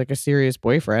never had a serious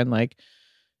boyfriend.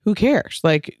 Who cares?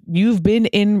 You've been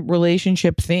in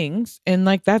relationship things, and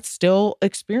that's still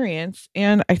experience.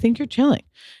 And I think you're chilling.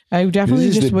 I definitely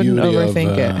just wouldn't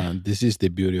overthink it. This is the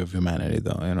beauty of humanity,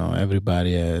 though.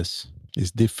 Everybody is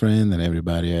different, and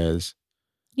everybody has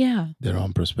their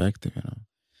own perspective.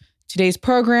 Today's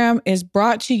program is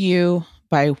brought to you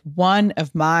by one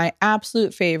of my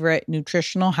absolute favorite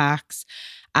nutritional hacks,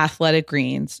 Athletic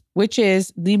Greens, which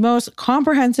is the most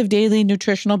comprehensive daily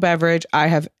nutritional beverage I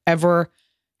have ever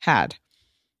had.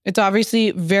 It's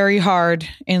obviously very hard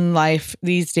in life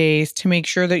these days to make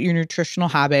sure that your nutritional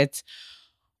habits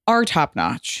are top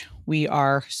notch. We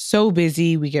are so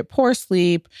busy. We get poor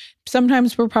sleep.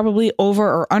 Sometimes we're probably over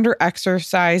or under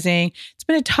exercising. It's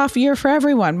been a tough year for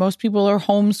everyone. Most people are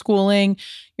homeschooling.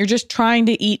 You're just trying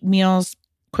to eat meals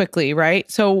quickly,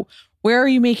 right? So where are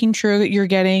you making sure that you're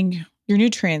getting your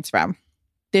nutrients from?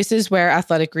 This is where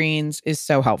Athletic Greens is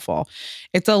so helpful.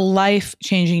 It's a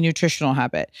life-changing nutritional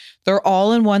habit. Their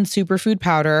all-in-one superfood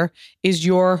powder is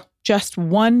your just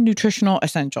one nutritional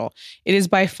essential. It is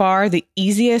by far the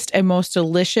easiest and most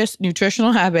delicious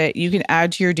nutritional habit you can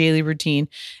add to your daily routine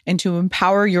and to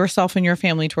empower yourself and your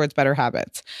family towards better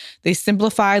habits. They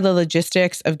simplify the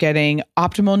logistics of getting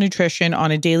optimal nutrition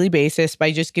on a daily basis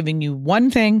by just giving you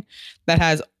one thing that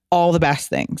has all the best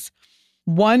things.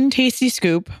 One tasty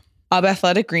scoop of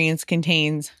Athletic Greens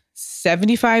contains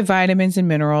 75 vitamins and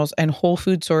minerals and whole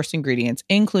food source ingredients,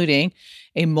 including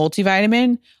a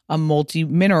multivitamin, a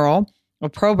multi-mineral, a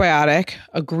probiotic,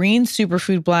 a green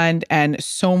superfood blend, and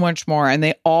so much more. And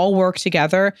they all work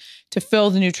together to fill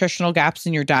the nutritional gaps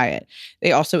in your diet.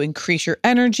 They also increase your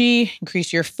energy,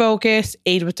 increase your focus,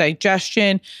 aid with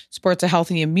digestion, supports a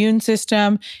healthy immune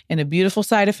system, and a beautiful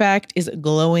side effect is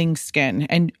glowing skin.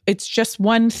 And it's just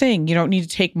one thing. You don't need to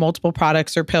take multiple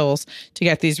products or pills to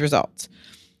get these results.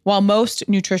 While most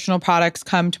nutritional products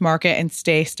come to market and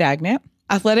stay stagnant,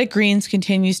 Athletic Greens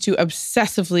continues to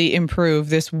obsessively improve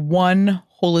this one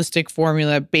holistic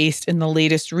formula based in the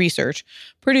latest research,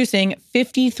 producing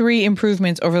 53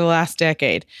 improvements over the last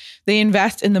decade. They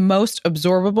invest in the most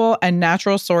absorbable and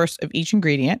natural source of each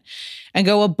ingredient and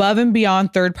go above and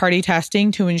beyond third-party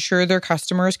testing to ensure their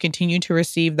customers continue to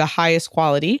receive the highest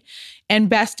quality and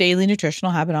best daily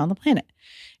nutritional habit on the planet.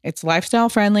 It's lifestyle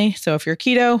friendly, so if you're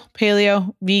keto,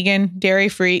 paleo, vegan,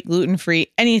 dairy-free,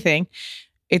 gluten-free, anything,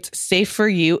 it's safe for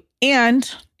you, and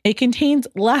it contains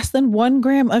less than 1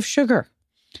 gram of sugar.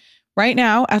 Right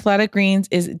now, Athletic Greens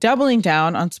is doubling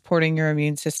down on supporting your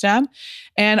immune system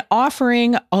and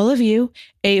offering all of you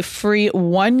a free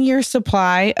 1-year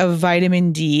supply of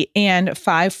vitamin D and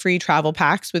 5 free travel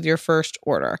packs with your first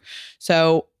order.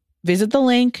 So visit the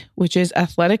link, which is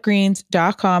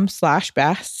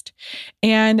athleticgreens.com/best,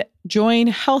 and join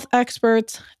health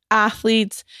experts,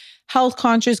 athletes, health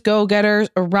conscious go-getters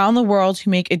around the world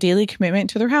who make a daily commitment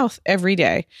to their health every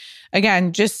day.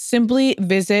 Again, just simply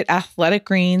visit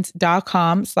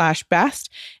athleticgreens.com/best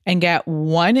and get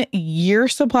 1 year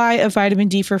supply of vitamin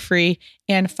D for free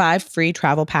and 5 free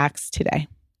travel packs today.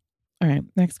 All right,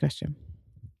 next question.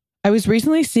 I was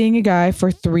recently seeing a guy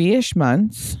for 3-ish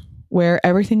months where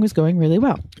everything was going really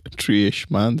well. 3-ish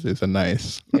months is a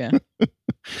nice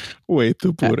way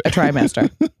to put it. A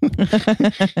trimester.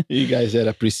 You guys had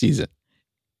a preseason.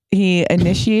 He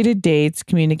initiated dates,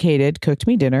 communicated, cooked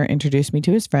me dinner, introduced me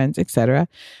to his friends, etc.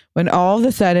 When all of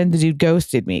a sudden the dude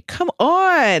ghosted me. Come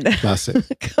on. Classic.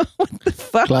 What the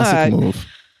fuck? Classic move.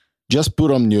 Just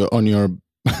put on your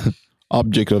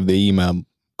object of the email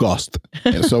ghost.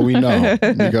 So we know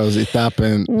because it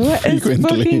happened What frequently. is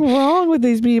fucking wrong with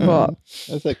these people?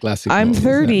 That's a classic I'm move,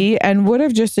 30 and would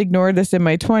have just ignored this in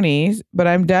my 20s, but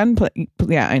I'm done playing.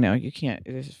 Yeah, I know you can't.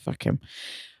 Fuck him.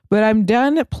 But I'm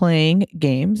done playing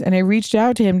games, and I reached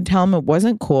out to him to tell him it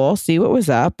wasn't cool, see what was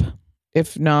up.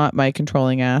 If not, my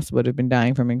controlling ass would have been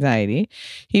dying from anxiety.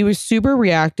 He was super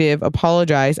reactive,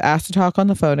 apologized, asked to talk on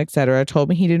the phone, etc. Told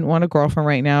me he didn't want a girlfriend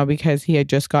right now because he had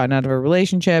just gotten out of a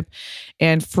relationship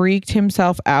and freaked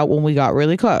himself out when we got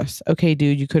really close. Okay,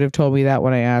 dude, you could have told me that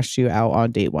when I asked you out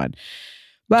on date 1.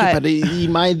 But he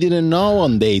might didn't know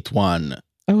on date 1.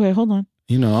 Okay, hold on.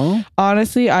 You know?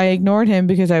 Honestly, I ignored him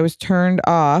because I was turned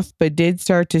off, but did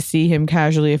start to see him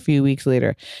casually a few weeks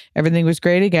later. Everything was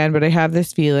great again, but I have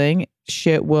this feeling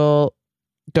shit will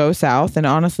go south. And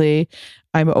honestly,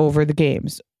 I'm over the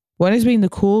games. One is being the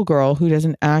cool girl who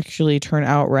doesn't actually turn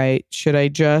out right. Should I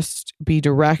just be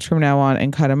direct from now on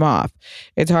and cut him off?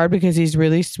 It's hard because he's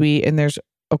really sweet and there's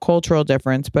a cultural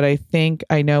difference, but I think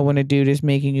I know when a dude is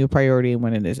making you a priority and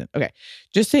when it isn't. Okay.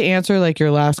 Just to answer like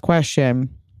your last question,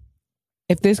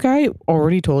 if this guy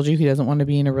already told you he doesn't want to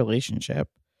be in a relationship.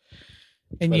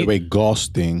 And by the way,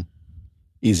 ghosting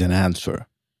is an answer.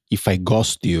 If I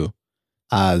ghost you,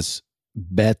 as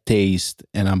bad taste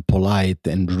and unpolite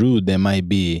and rude they might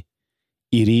be,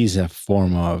 it is a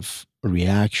form of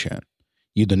reaction.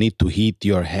 You don't need to hit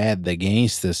your head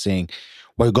against it saying,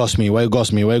 why ghost me, why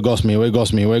ghost me, why ghost me, why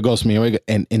ghost me, why ghost me,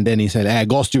 and then he said, I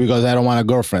ghost you because I don't want a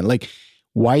girlfriend. Like,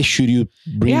 why should you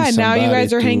bring now you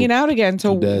guys are hanging out again.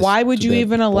 So why would you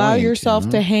even allow yourself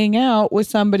to hang out with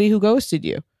somebody who ghosted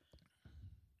you?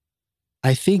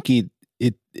 I think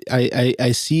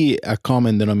I see a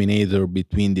common denominator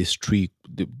between these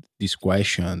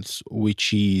questions,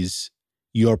 which is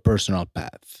your personal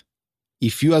path.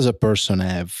 If you as a person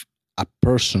have a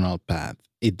personal path,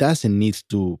 it doesn't need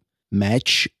to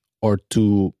match or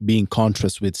to be in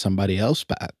contrast with somebody else's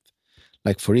path.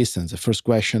 Like, for instance, the first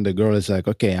question, the girl is like,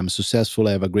 okay, I'm successful,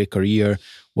 I have a great career.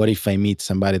 What if I meet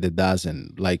somebody that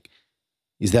doesn't? Like,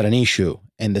 is that an issue?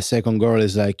 And the second girl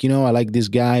is like, I like this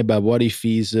guy, but what if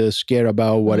he's scared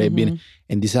about what I've been?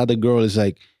 And this other girl is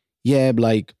like, yeah,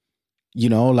 like,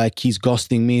 like he's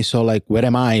ghosting me. So like, where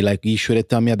am I? Like, he should have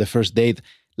told me at the first date.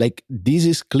 Like, this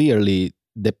is clearly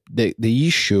the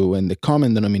issue, and the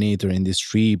common denominator in these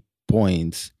 3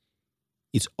 points.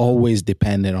 It's always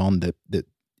dependent on the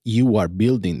you are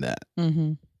building that.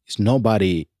 It's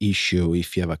nobody issue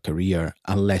if you have a career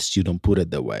unless you don't put it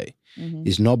that way.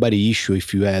 It's nobody issue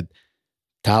if you had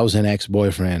 1,000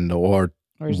 ex-boyfriend or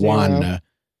 1,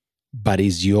 but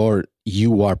is you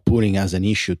are putting as an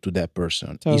issue to that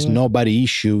person. Totally. It's nobody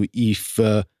issue if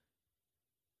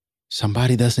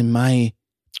somebody doesn't mind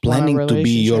planning to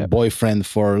be your boyfriend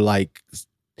for like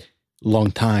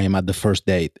long time at the first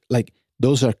date. Like,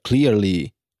 those are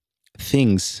clearly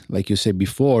things, like you said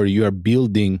before, you are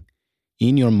building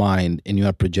in your mind and you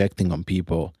are projecting on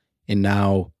people, and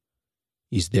now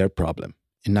is their problem,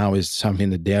 and now is something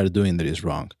that they are doing that is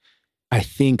wrong. I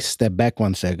think step back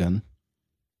 1 second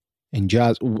and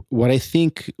just what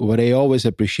I always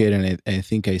appreciate, and I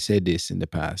think I said this in the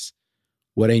past,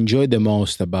 what I enjoyed the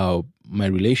most about my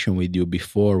relation with you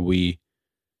before we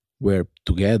were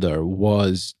together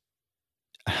was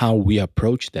how we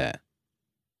approached that.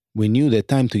 We knew that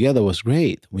time together was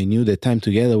great. We knew that time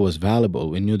together was valuable.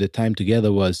 We knew that time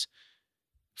together was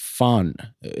fun,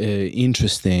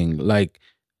 interesting. Like,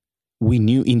 we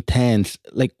knew intense.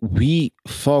 Like, we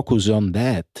focus on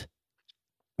that.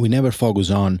 We never focus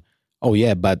on, oh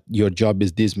yeah, but your job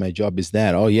is this, my job is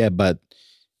that. Oh yeah, but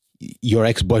your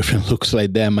ex-boyfriend looks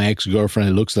like that, my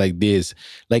ex-girlfriend looks like this.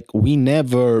 Like, we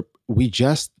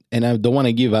just, and I don't want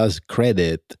to give us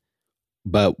credit,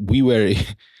 but we were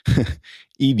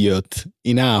idiot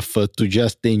enough to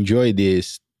just enjoy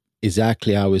this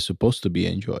exactly how it's supposed to be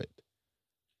enjoyed.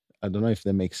 I don't know if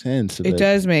that makes sense. It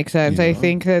does make sense. I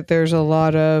think that there's a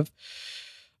lot of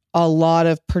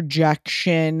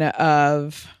projection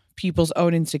of people's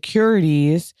own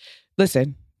insecurities.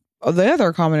 Listen, the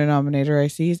other common denominator I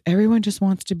see is everyone just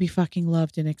wants to be fucking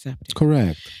loved and accepted.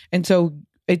 Correct. And so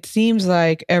it seems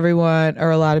like everyone or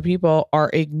a lot of people are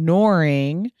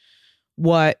ignoring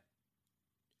what,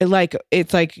 like,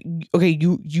 it's like, okay,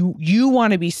 you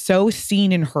want to be so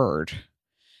seen and heard,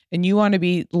 and you want to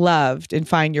be loved and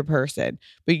find your person,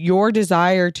 but your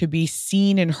desire to be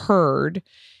seen and heard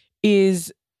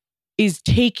is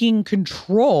taking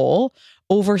control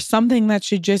over something that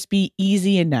should just be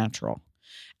easy and natural.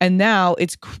 And now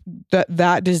it's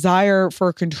that desire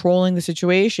for controlling the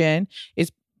situation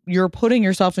is you're putting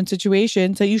yourself in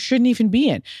situations that you shouldn't even be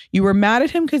in. You were mad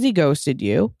at him because he ghosted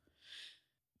you.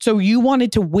 So you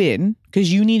wanted to win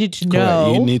because you needed to know.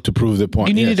 Correct. You need to prove the point.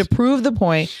 You needed to prove the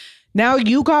point. Now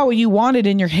you got what you wanted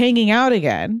and you're hanging out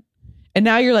again. And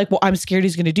now you're like, well, I'm scared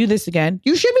he's going to do this again.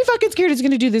 You should be fucking scared he's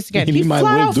going to do this again. He flat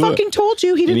out fucking told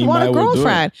you he didn't want a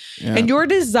girlfriend. Yeah. And your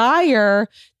desire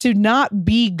to not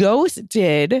be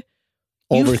ghosted.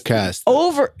 Overcast.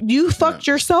 You fucked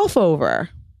yourself over.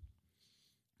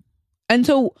 And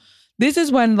so this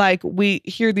is when, like, we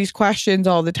hear these questions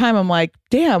all the time. I'm like,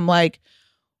 damn, like,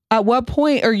 at what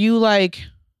point are you like,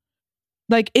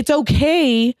 it's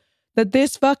okay that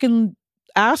this fucking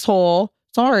asshole,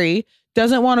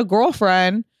 doesn't want a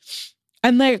girlfriend,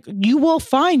 and like, you will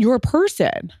find your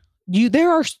person.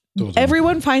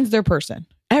 Everyone finds their person.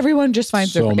 Everyone just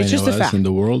finds their person. It's just a fact in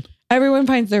the world. Everyone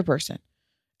finds their person.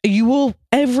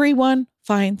 Everyone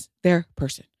finds their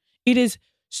person. It is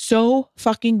so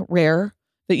fucking rare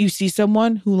that you see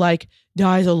someone who like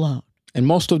dies alone. And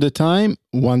most of the time,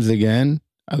 once again,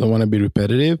 I don't want to be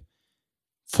repetitive,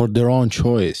 for their own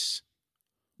choice,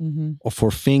 or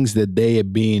for things that they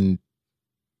have been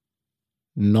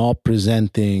not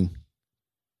presenting,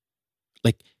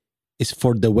 like, it's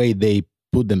for the way they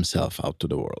put themselves out to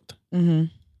the world. Mm-hmm.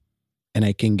 And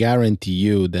I can guarantee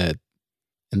you that,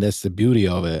 and that's the beauty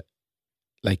of it,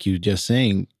 like you just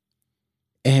saying,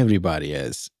 everybody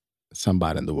has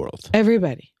somebody in the world.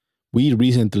 Everybody. We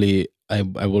recently, I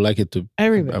would like it to,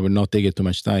 everybody. I would not take it too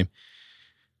much time.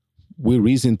 We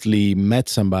recently met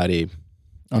somebody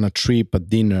on a trip, at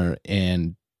dinner,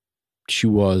 and she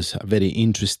was a very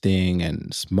interesting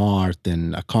and smart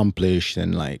and accomplished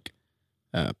and like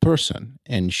person.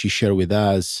 And she shared with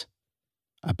us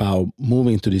about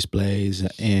moving to this place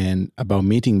and about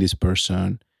meeting this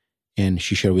person. And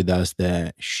she shared with us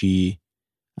that she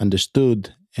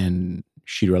understood and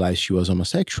she realized she was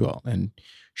homosexual. And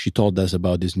she told us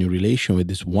about this new relation with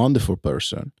this wonderful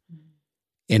person.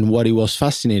 And what it was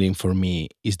fascinating for me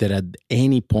is that at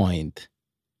any point,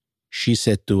 she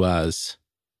said to us,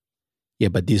 yeah,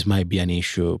 but this might be an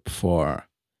issue for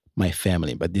my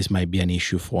family, but this might be an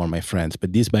issue for my friends,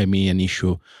 but this might be an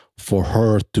issue for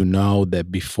her to know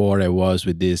that before I was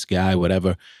with this guy,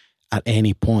 whatever, at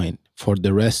any point, for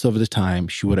the rest of the time,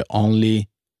 she would only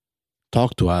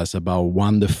talk to us about how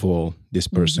wonderful this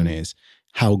person is,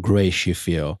 how great she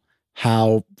feels,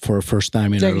 how for the first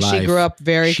time in her life. She grew up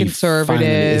very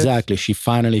conservative. She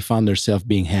finally found herself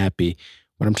being happy.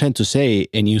 What I'm trying to say,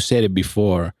 and you said it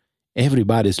before,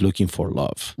 everybody's looking for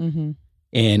love. Mm-hmm.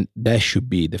 And that should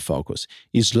be the focus.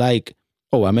 It's like,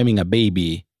 oh, I'm having a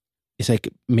baby. It's like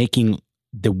making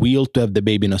the will to have the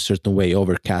baby in a certain way,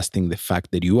 overcasting the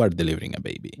fact that you are delivering a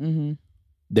baby. Mm-hmm.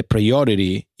 The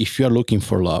priority, if you're looking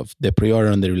for love, the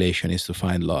priority on the relation is to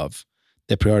find love.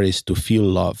 The priority is to feel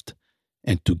loved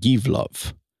and to give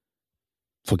love.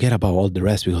 Forget about all the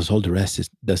rest, because all the rest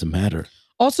doesn't matter.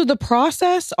 Also, the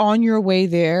process on your way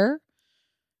there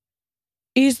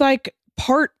is like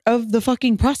part of the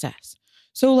fucking process.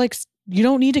 So like, you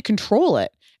don't need to control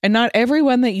it. And not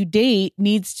everyone that you date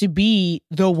needs to be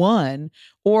the one,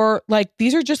 or like,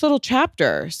 these are just little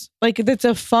chapters. Like, that's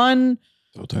a fun,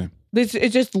 it's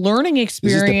just learning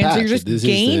experience. You're just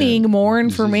gaining more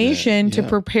information to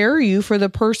prepare you for the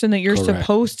person that you're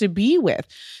supposed to be with.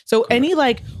 So any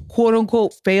like quote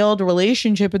unquote failed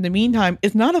relationship in the meantime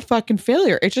is not a fucking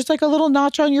failure. It's just like a little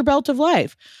notch on your belt of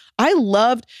life. I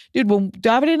loved, dude, when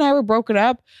Davide and I were broken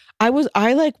up, I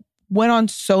like went on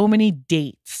so many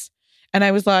dates, and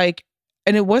I was like,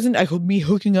 and it wasn't me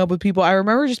hooking up with people. I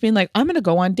remember just being like, I'm going to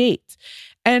go on dates.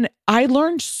 And I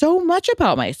learned so much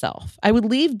about myself. I would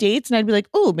leave dates and I'd be like,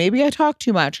 oh, maybe I talked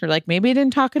too much, or like, maybe I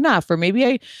didn't talk enough, or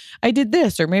maybe I did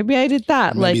this, or maybe I did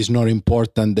that. Maybe it's not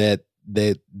important that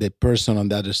the person on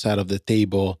the other side of the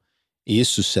table is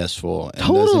successful. And it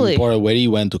doesn't matter where he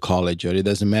went to college, or it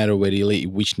doesn't matter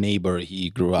which neighbor he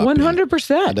grew up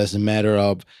 100%. It doesn't matter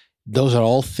of, those are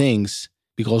all things,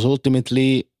 because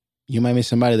ultimately you might meet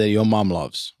somebody that your mom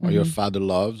loves, or your father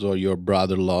loves, or your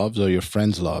brother loves, or your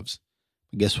friends loves.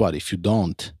 Guess what? If you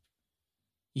don't,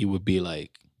 it would be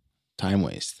like time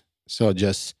waste. So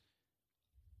just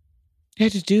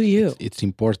do you. It's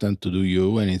important to do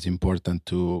you, and it's important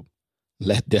to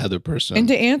let the other person. And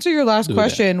to answer your last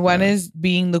question, when is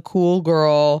being the cool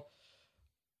girl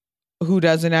who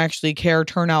doesn't actually care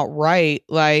turn out right?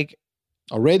 Like,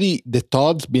 already the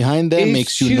thoughts behind them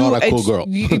makes you not a cool girl.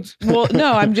 Well,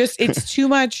 no, it's too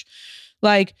much.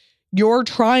 Like, you're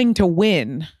trying to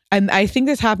win. And I think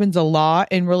this happens a lot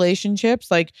in relationships.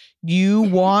 Like, you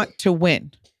want to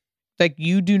win. Like,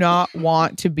 you do not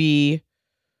want to be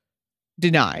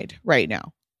denied right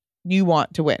now. You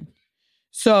want to win.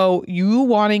 So you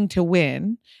wanting to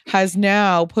win has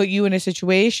now put you in a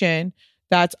situation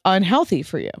that's unhealthy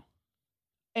for you.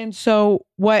 And so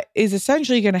what is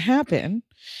essentially going to happen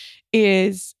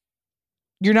is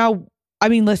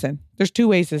listen, there's two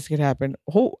ways this could happen.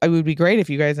 It would be great if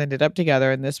you guys ended up together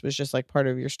and this was just like part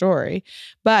of your story.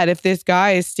 But if this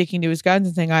guy is sticking to his guns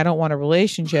and saying, I don't want a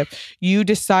relationship, you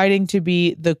deciding to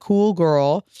be the cool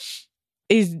girl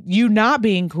is you not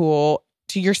being cool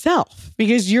to yourself,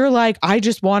 because you're like, I'm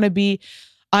going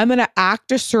to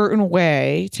act a certain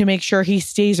way to make sure he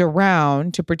stays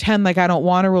around, to pretend like I don't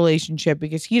want a relationship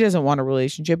because he doesn't want a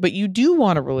relationship, but you do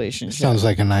want a relationship. Sounds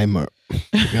like a nightmare,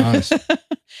 to be honest.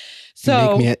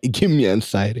 So give me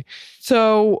anxiety.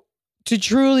 So to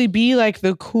truly be like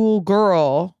the cool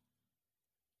girl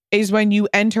is when you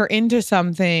enter into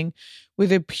something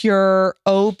with a pure,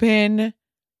 open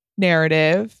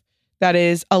narrative that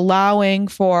is allowing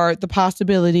for the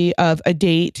possibility of a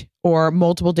date or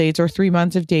multiple dates or 3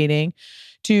 months of dating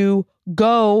to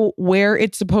go where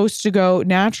it's supposed to go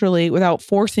naturally without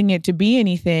forcing it to be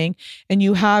anything. And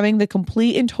you having the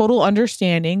complete and total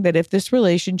understanding that if this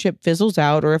relationship fizzles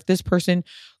out or if this person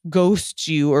ghosts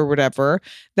you or whatever,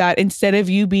 that instead of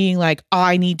you being like,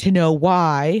 I need to know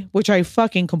why, which I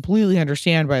fucking completely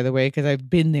understand, by the way, because I've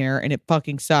been there and it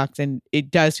fucking sucks. And it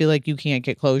does feel like you can't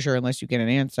get closure unless you get an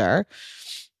answer.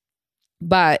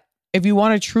 But if you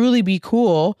want to truly be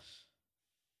cool,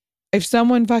 if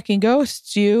someone fucking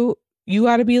ghosts you, you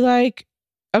got to be like,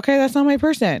 okay, that's not my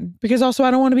person. Because also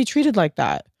I don't want to be treated like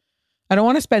that. I don't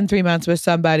want to spend 3 months with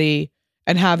somebody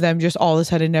and have them just all of a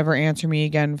sudden never answer me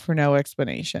again for no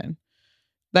explanation.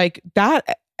 Like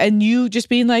that. And you just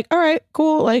being like, all right,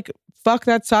 cool. Like, fuck,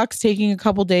 that sucks. Taking a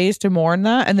couple days to mourn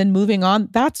that and then moving on.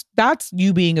 That's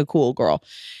you being a cool girl.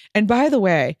 And by the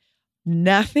way,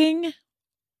 nothing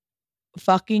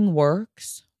fucking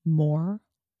works more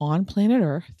on planet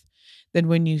Earth than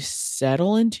when you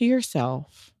settle into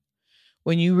yourself,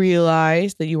 when you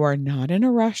realize that you are not in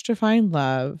a rush to find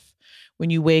love, when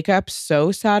you wake up so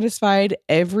satisfied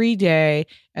every day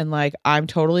and like, I'm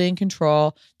totally in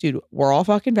control. Dude, we're all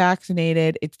fucking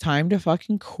vaccinated. It's time to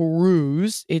fucking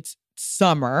cruise. It's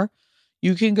summer.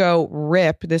 You can go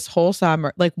rip this whole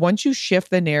summer. Like, once you shift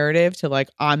the narrative to like,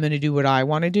 I'm going to do what I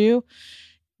want to do,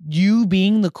 you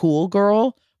being the cool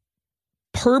girl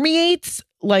permeates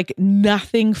like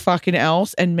nothing fucking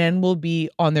else, and men will be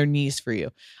on their knees for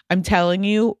you. I'm telling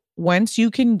you, once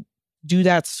you can do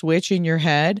that switch in your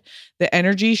head, the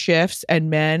energy shifts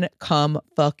and men come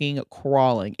fucking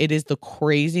crawling. It is the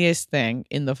craziest thing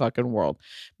in the fucking world.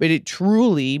 But it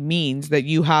truly means that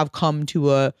you have come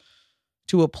to a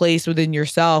place within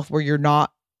yourself where you're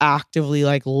not actively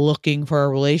like looking for a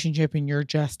relationship and you're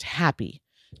just happy.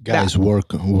 Guys, work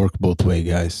both ways,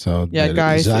 guys. So yeah,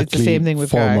 guys, exactly, it's the same thing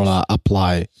with formula guys.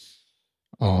 Apply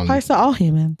on. Applies to all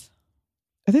humans.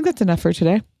 I think that's enough for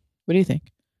today. What do you think?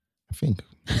 I think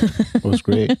it was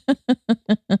great.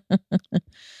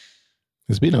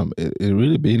 It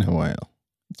really been a while.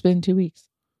 It's been 2 weeks.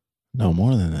 No,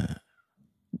 more than that.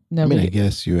 No, I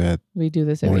guess you had we do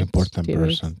this more every important 2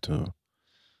 weeks. person to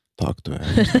talk to.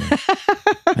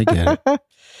 I get it.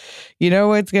 You know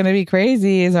what's going to be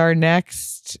crazy is our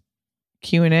next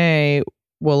Q&A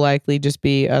will likely just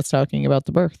be us talking about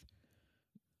the birth.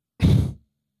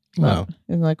 Wow.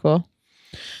 Isn't that cool?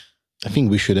 I think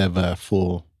we should have a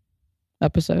full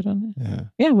episode on it. Yeah.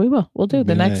 Yeah, we will. We'll do.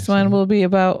 The next one will be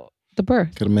about the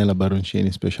birth. Carmela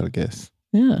Baroncini, special guest.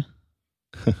 Yeah.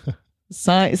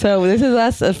 So this is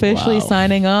us officially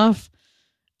signing off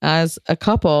as a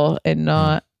couple and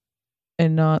not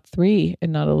three,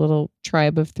 and not a little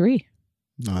tribe of three.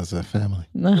 No, as a family.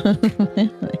 No.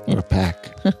 Or a pack.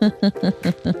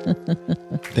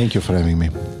 Thank you for having me.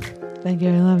 Thank you.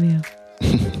 I love you.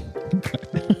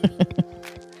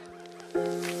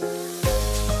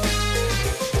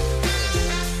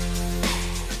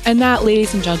 And that,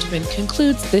 ladies and gentlemen,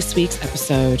 concludes this week's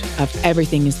episode of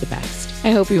Everything is the Best.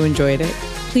 I hope you enjoyed it.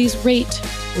 Please rate,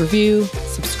 review,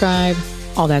 subscribe,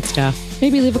 all that stuff.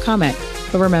 Maybe leave a comment.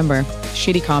 But remember,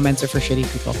 shitty comments are for shitty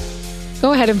people.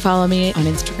 Go ahead and follow me on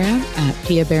Instagram at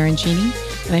Pia Baroncini.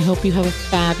 And I hope you have a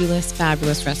fabulous,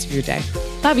 fabulous rest of your day.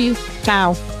 Love you.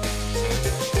 Ciao.